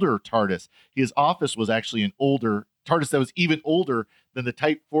an older TARDIS. His office was actually an older TARDIS that was even older than the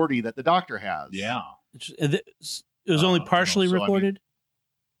Type 40 that the Doctor has. Yeah, it was only partially recorded.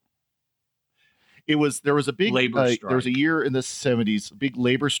 There was a big labor strike. There was a year in the 70s, a big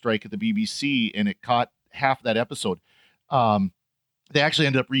labor strike at the BBC, and it caught half of that episode. They actually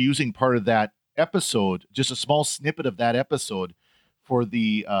ended up reusing part of that episode, just a small snippet of that episode, for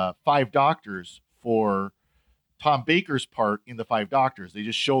the Five Doctors, for Tom Baker's part in the Five Doctors. They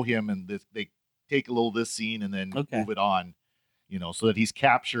just show him and they take a little of this scene and then move it on, so that he's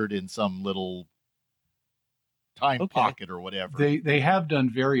captured in some little time pocket or whatever. They have done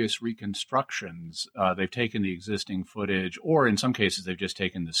various reconstructions. They've taken the existing footage, or in some cases they've just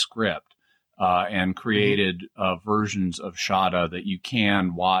taken the script and created versions of Shada that you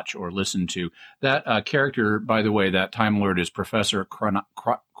can watch or listen to. That character, by the way, that Time Lord is Professor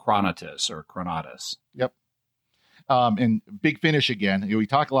Chronatus. Yep. And Big Finish again. We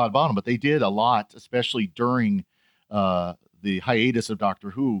talk a lot about them, but they did a lot, especially during the hiatus of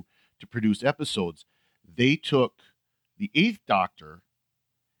Doctor Who, to produce episodes. They took the Eighth Doctor,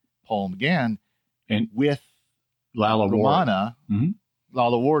 Paul McGann, and with Lalla Romana,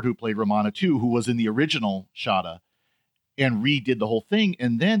 Lalla Ward, who played Romana too, who was in the original Shada, and redid the whole thing.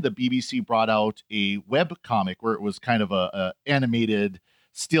 And then the BBC brought out a web comic where it was kind of a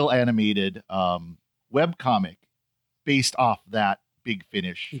still animated web comic based off that Big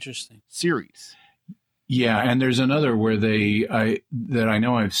Finish series. Yeah, and there's another where that I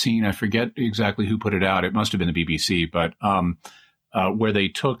know I've seen. I forget exactly who put it out. It must have been the BBC, but where they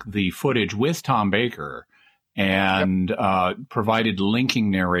took the footage with Tom Baker and provided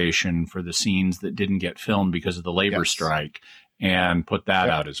linking narration for the scenes that didn't get filmed because of the labor strike, and put that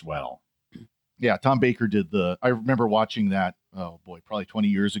out as well. Yeah, Tom Baker did I remember watching that. Oh boy, probably 20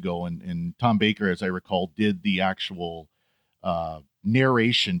 years ago, and Tom Baker, as I recall, did the actual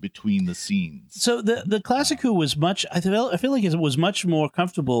narration between the scenes. So the classic Who was much. I feel like it was much more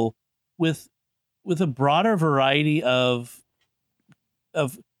comfortable with a broader variety of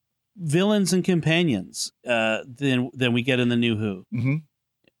villains and companions than we get in the New Who. Mm-hmm.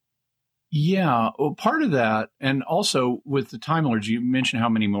 Yeah, well, part of that, and also with the Time Lords, you mentioned how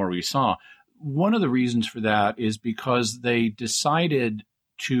many more we saw. One of the reasons for that is because they decided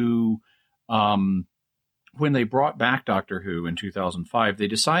to. When they brought back Doctor Who in 2005, they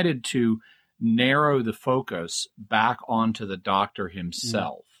decided to narrow the focus back onto the Doctor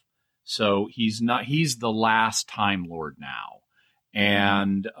himself. So he's the last Time Lord now.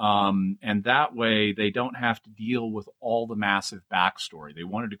 And that way they don't have to deal with all the massive backstory. They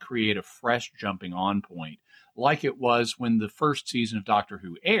wanted to create a fresh jumping on point, like it was when the first season of Doctor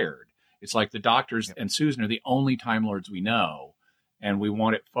Who aired. It's like the Doctors and Susan are the only Time Lords we know, and we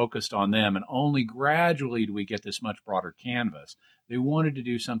want it focused on them. And only gradually do we get this much broader canvas. They wanted to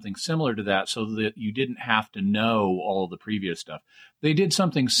do something similar to that so that you didn't have to know all of the previous stuff. They did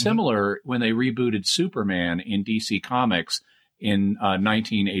something similar when they rebooted Superman in DC Comics in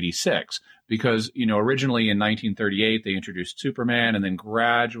 1986, because, originally in 1938, they introduced Superman, and then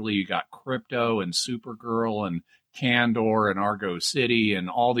gradually you got Krypto and Supergirl and Kandor and Argo City and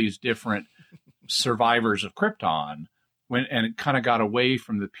all these different survivors of Krypton, and it kind of got away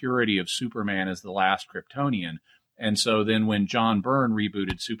from the purity of Superman as the last Kryptonian. And so then when John Byrne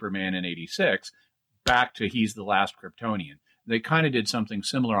rebooted Superman in 86, back to he's the last Kryptonian. They kind of did something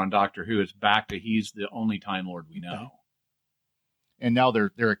similar on Doctor Who. It's back to he's the only Time Lord we know. Okay. And now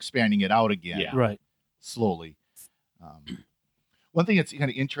they're expanding it out again, Right. slowly. One thing that's kind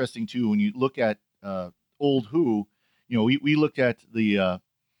of interesting too, when you look at old Who, we looked at the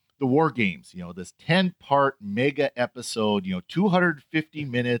War Games, this 10-part mega episode, 250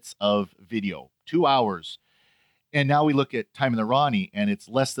 minutes of video, 2 hours. And now we look at Time in the Rani, and it's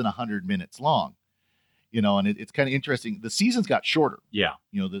less than 100 minutes long, and it's kind of interesting. The seasons got shorter. Yeah.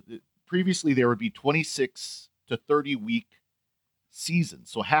 Previously there would be 26 to 30 week seasons,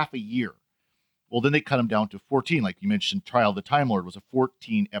 so half a year. Well, then they cut them down to 14. Like you mentioned, Trial of the Time Lord was a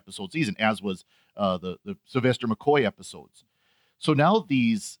 14 episode season, as was the Sylvester McCoy episodes. So now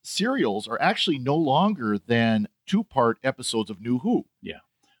these serials are actually no longer than 2-part episodes of New Who. Yeah.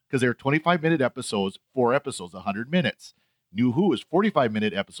 Because they're 25-minute episodes, 4 episodes, 100 minutes. New Who is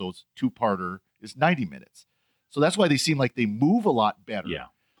 45-minute episodes, 2-parter is 90 minutes. So that's why they seem like they move a lot better. Yeah.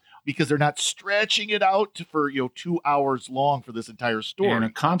 Because they're not stretching it out for 2 hours long for this entire story. And a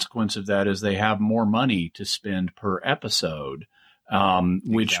consequence of that is they have more money to spend per episode,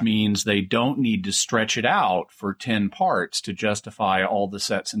 which means they don't need to stretch it out for 10 parts to justify all the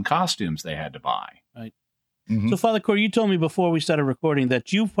sets and costumes they had to buy. Right. Mm-hmm. So, Father Corey, you told me before we started recording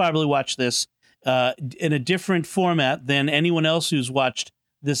that you probably watched this in a different format than anyone else who's watched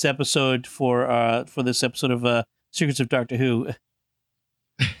this episode for this episode of Secrets of Doctor Who.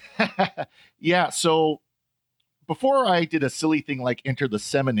 Yeah, so before I did a silly thing like Enter the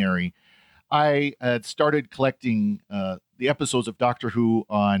Seminary, I had started collecting the episodes of Doctor Who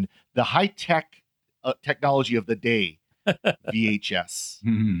on the high-tech technology of the day, VHS.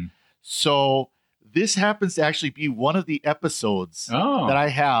 Mm-hmm. So this happens to actually be one of the episodes that I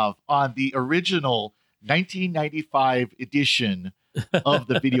have on the original 1995 edition of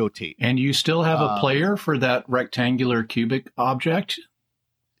the videotape. And you still have a player for that rectangular cubic object?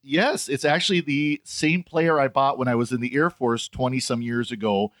 Yes, it's actually the same player I bought when I was in the Air Force 20-some years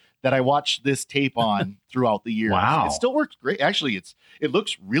ago that I watched this tape on throughout the years. Wow. It still works great. Actually, it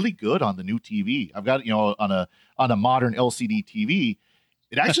looks really good on the new TV. I've got it, on a modern LCD TV.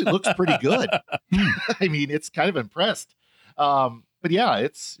 It actually looks pretty good. I mean, it's kind of impressed. But yeah,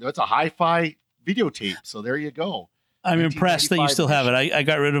 it's a hi-fi videotape. So there you go. I'm impressed that you still have it. I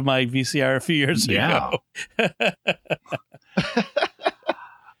got rid of my VCR a few years ago.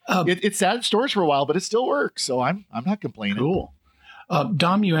 It sat in storage for a while, but it still works. So I'm not complaining. Cool.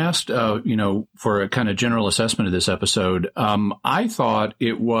 Dom, you asked, for a kind of general assessment of this episode. I thought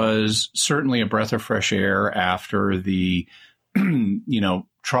it was certainly a breath of fresh air after the,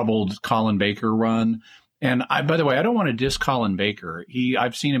 troubled Colin Baker run. And by the way, I don't want to diss Colin Baker.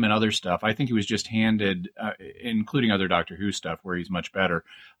 I've seen him in other stuff. I think he was just handed, including other Doctor Who stuff where he's much better.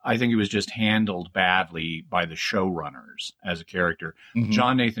 I think he was just handled badly by the showrunners as a character. Mm-hmm.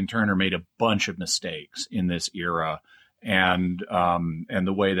 John Nathan Turner made a bunch of mistakes in this era, and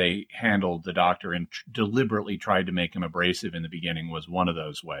the way they handled the Doctor and deliberately tried to make him abrasive in the beginning was one of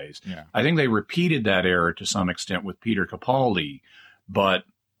those ways. Yeah. I think they repeated that error to some extent with Peter Capaldi, but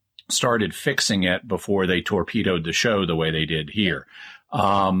started fixing it before they torpedoed the show the way they did here.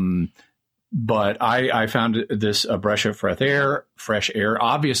 But I found this a breath of fresh air.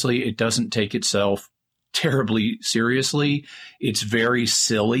 Obviously, it doesn't take itself terribly seriously. It's very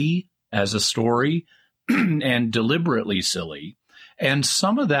silly as a story and deliberately silly. And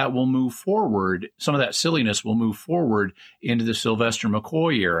some of that will move forward. Some of that silliness will move forward into the Sylvester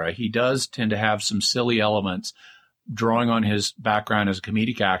McCoy era. He does tend to have some silly elements drawing on his background as a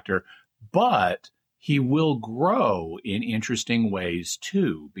comedic actor, but he will grow in interesting ways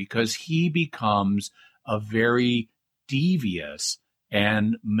too, because he becomes a very devious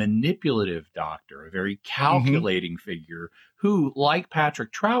and manipulative Doctor, a very calculating figure who, like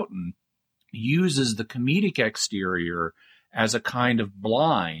Patrick Troughton, uses the comedic exterior as a kind of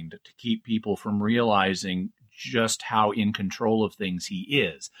blind to keep people from realizing just how in control of things he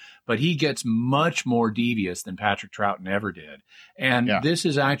is. But he gets much more devious than Patrick Troughton ever did. And this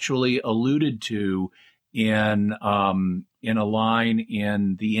is actually alluded to in a line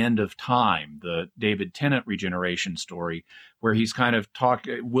in The End of Time, the David Tennant regeneration story, where he's kind of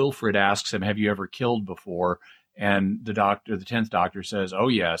Wilfred asks him, have you ever killed before? And the 10th Doctor says, oh,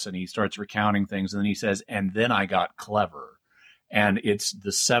 yes. And he starts recounting things. And then he says, and then I got clever. And it's the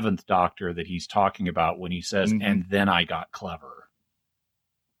 7th Doctor that he's talking about when he says, and then I got clever.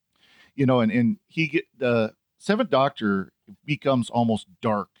 You know, and the 7th Doctor becomes almost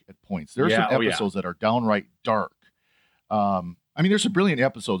dark at points. There are some episodes that are downright dark. I mean, there's some brilliant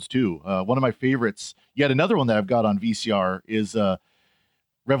episodes too. One of my favorites, yet another one that I've got on VCR, is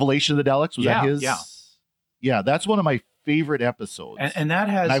Revelation of the Daleks. Was that his? Yeah, that's one of my favorite episodes. And that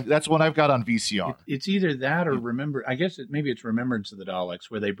has... that's one I've got on VCR. It's either that or maybe it's Remembrance of the Daleks,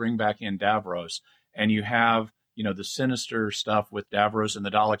 where they bring back in Davros, and you have, the sinister stuff with Davros and the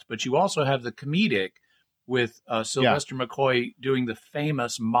Daleks, but you also have the comedic with Sylvester McCoy doing the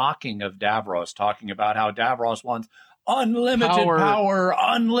famous mocking of Davros, talking about how Davros wants unlimited power,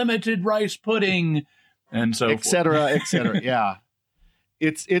 unlimited rice pudding, and so et cetera, et cetera. Yeah.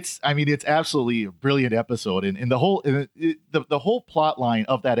 It's absolutely a brilliant episode. And the whole plot line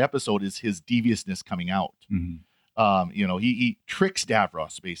of that episode is his deviousness coming out. He tricks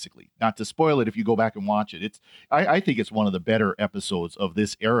Davros, basically. Not to spoil it if you go back and watch it. I think it's one of the better episodes of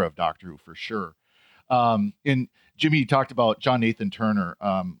this era of Doctor Who for sure. And Jimmy talked about John Nathan Turner.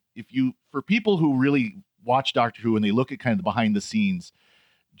 For people who really watch Doctor Who and they look at kind of the behind the scenes,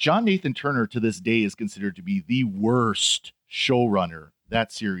 John Nathan Turner to this day is considered to be the worst showrunner that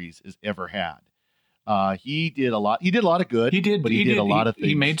series has ever had. He did a lot of good. He did a lot of things.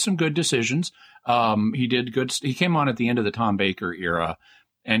 He made some good decisions. He did good. He came on at the end of the Tom Baker era,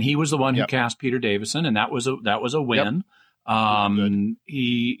 and he was the one who cast Peter Davison, and that was a win.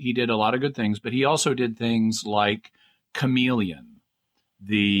 He did a lot of good things, but he also did things like Chameleon,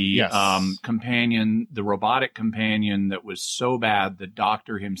 the companion, the robotic companion that was so bad the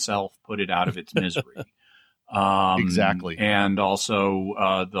Doctor himself put it out of its misery. Exactly. And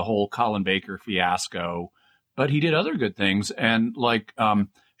also the whole Colin Baker fiasco. But he did other good things. And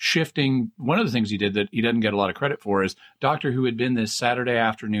shifting, one of the things he did that he doesn't get a lot of credit for is Doctor Who had been this Saturday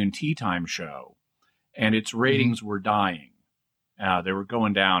afternoon tea time show, and its ratings were dying. They were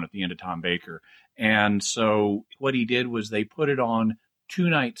going down at the end of Tom Baker. And so what he did was they put it on 2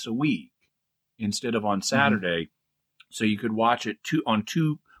 nights a week instead of on Saturday. So you could watch it on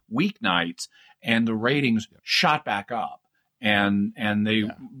 2 weeknights, and the ratings shot back up, and they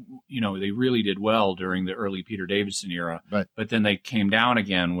they really did well during the early Peter Davison era. Right. But then they came down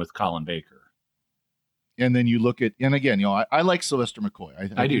again with Colin Baker. And then you look at, and again, I like Sylvester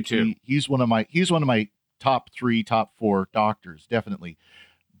McCoy. I do too. He's one of my top 3, top 4 Doctors, definitely.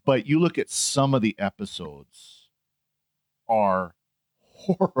 But you look at some of the episodes are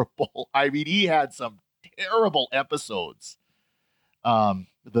horrible. I mean, he had some terrible episodes.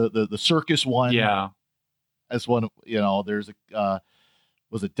 The circus one, as one, there's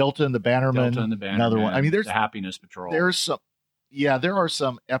was it Delta and the Bannerman? Another one. I mean, there's the Happiness Patrol. There are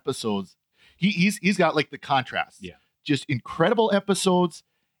some episodes. He's got like the contrast. Yeah, just incredible episodes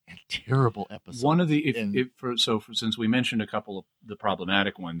and terrible episodes. One of the since we mentioned a couple of the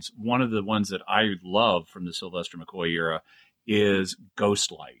problematic ones, one of the ones that I love from the Sylvester McCoy era is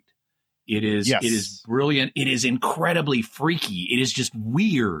Ghostlight. It is brilliant. It is incredibly freaky. It is just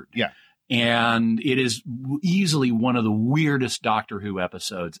weird. Yeah. And it is easily one of the weirdest Doctor Who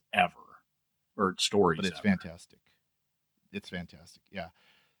episodes ever, or stories. But it's fantastic. It's fantastic. Yeah.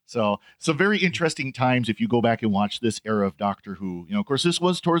 So very interesting times if you go back and watch this era of Doctor Who. Of course, this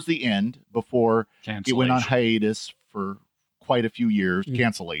was towards the end before it went on hiatus for quite a few years.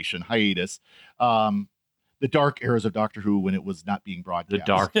 Cancellation, hiatus. The dark eras of Doctor Who when it was not being broadcast. The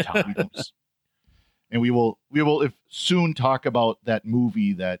dark times. And we will soon talk about that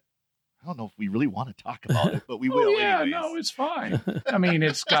movie that I don't know if we really want to talk about it, but we will. Anyways. No, it's fine. I mean,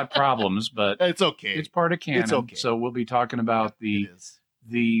 it's got problems, but it's okay. It's part of canon. It's okay. So we'll be talking about the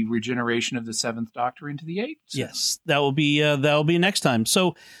regeneration of the 7th Doctor into the 8th. Yes, that will be next time.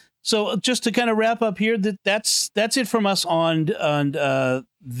 So just to kind of wrap up here, that's it from us on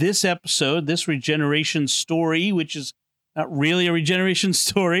this episode, this regeneration story, which is not really a regeneration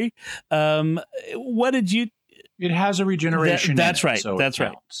story. What did you? It has a regeneration. That's right. So that's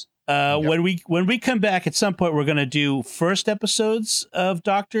right. When we come back at some point, we're going to do first episodes of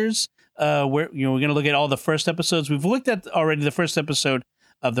Doctors. We're going to look at all the first episodes. We've looked at already the first episode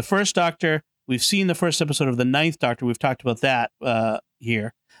of the first Doctor. We've seen the first episode of the 9th Doctor. We've talked about that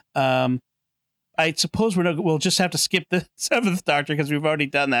here. I suppose we'll just have to skip the 7th Doctor because we've already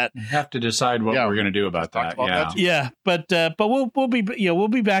done that. We have to decide what we're going to do about that. But we'll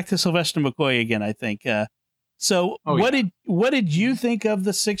be back to Sylvester McCoy again, I think. What did you think of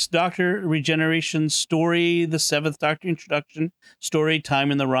the 6th Doctor regeneration story, the 7th Doctor introduction story,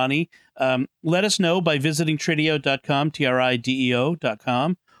 Time in the Rani? Let us know by visiting Trideo.com,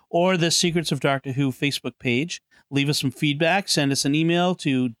 TRIDEO.com, or the Secrets of Doctor Who Facebook page. Leave us some feedback. Send us an email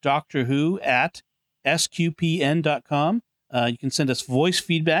to doctorwho@sqpn.com. You can send us voice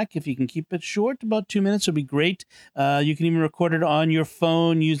feedback. If you can keep it short, about 2 minutes would be great. You can even record it on your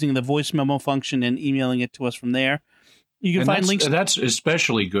phone using the voice memo function and emailing it to us from there. You can find links. That's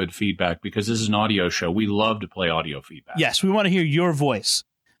especially good feedback because this is an audio show. We love to play audio feedback. Yes, we want to hear your voice.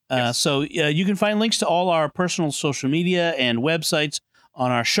 So you can find links to all our personal social media and websites on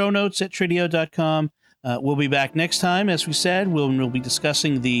our show notes at Trideo.com. We'll be back next time, as we said. We'll be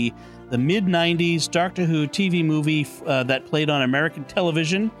discussing the mid-90s Doctor Who TV movie that played on American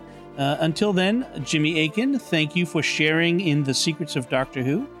television. Until then, Jimmy Akin, thank you for sharing in the Secrets of Doctor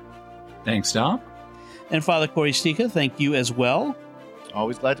Who. Thanks, Dom. And Father Corey Stika, thank you as well.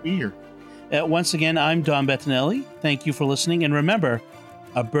 Always glad to be here. Once again, I'm Dom Bettinelli. Thank you for listening. And remember,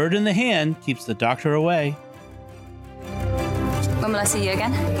 a bird in the hand keeps the doctor away. When will I see you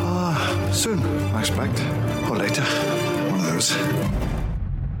again? Soon, I expect. Or later. One of those.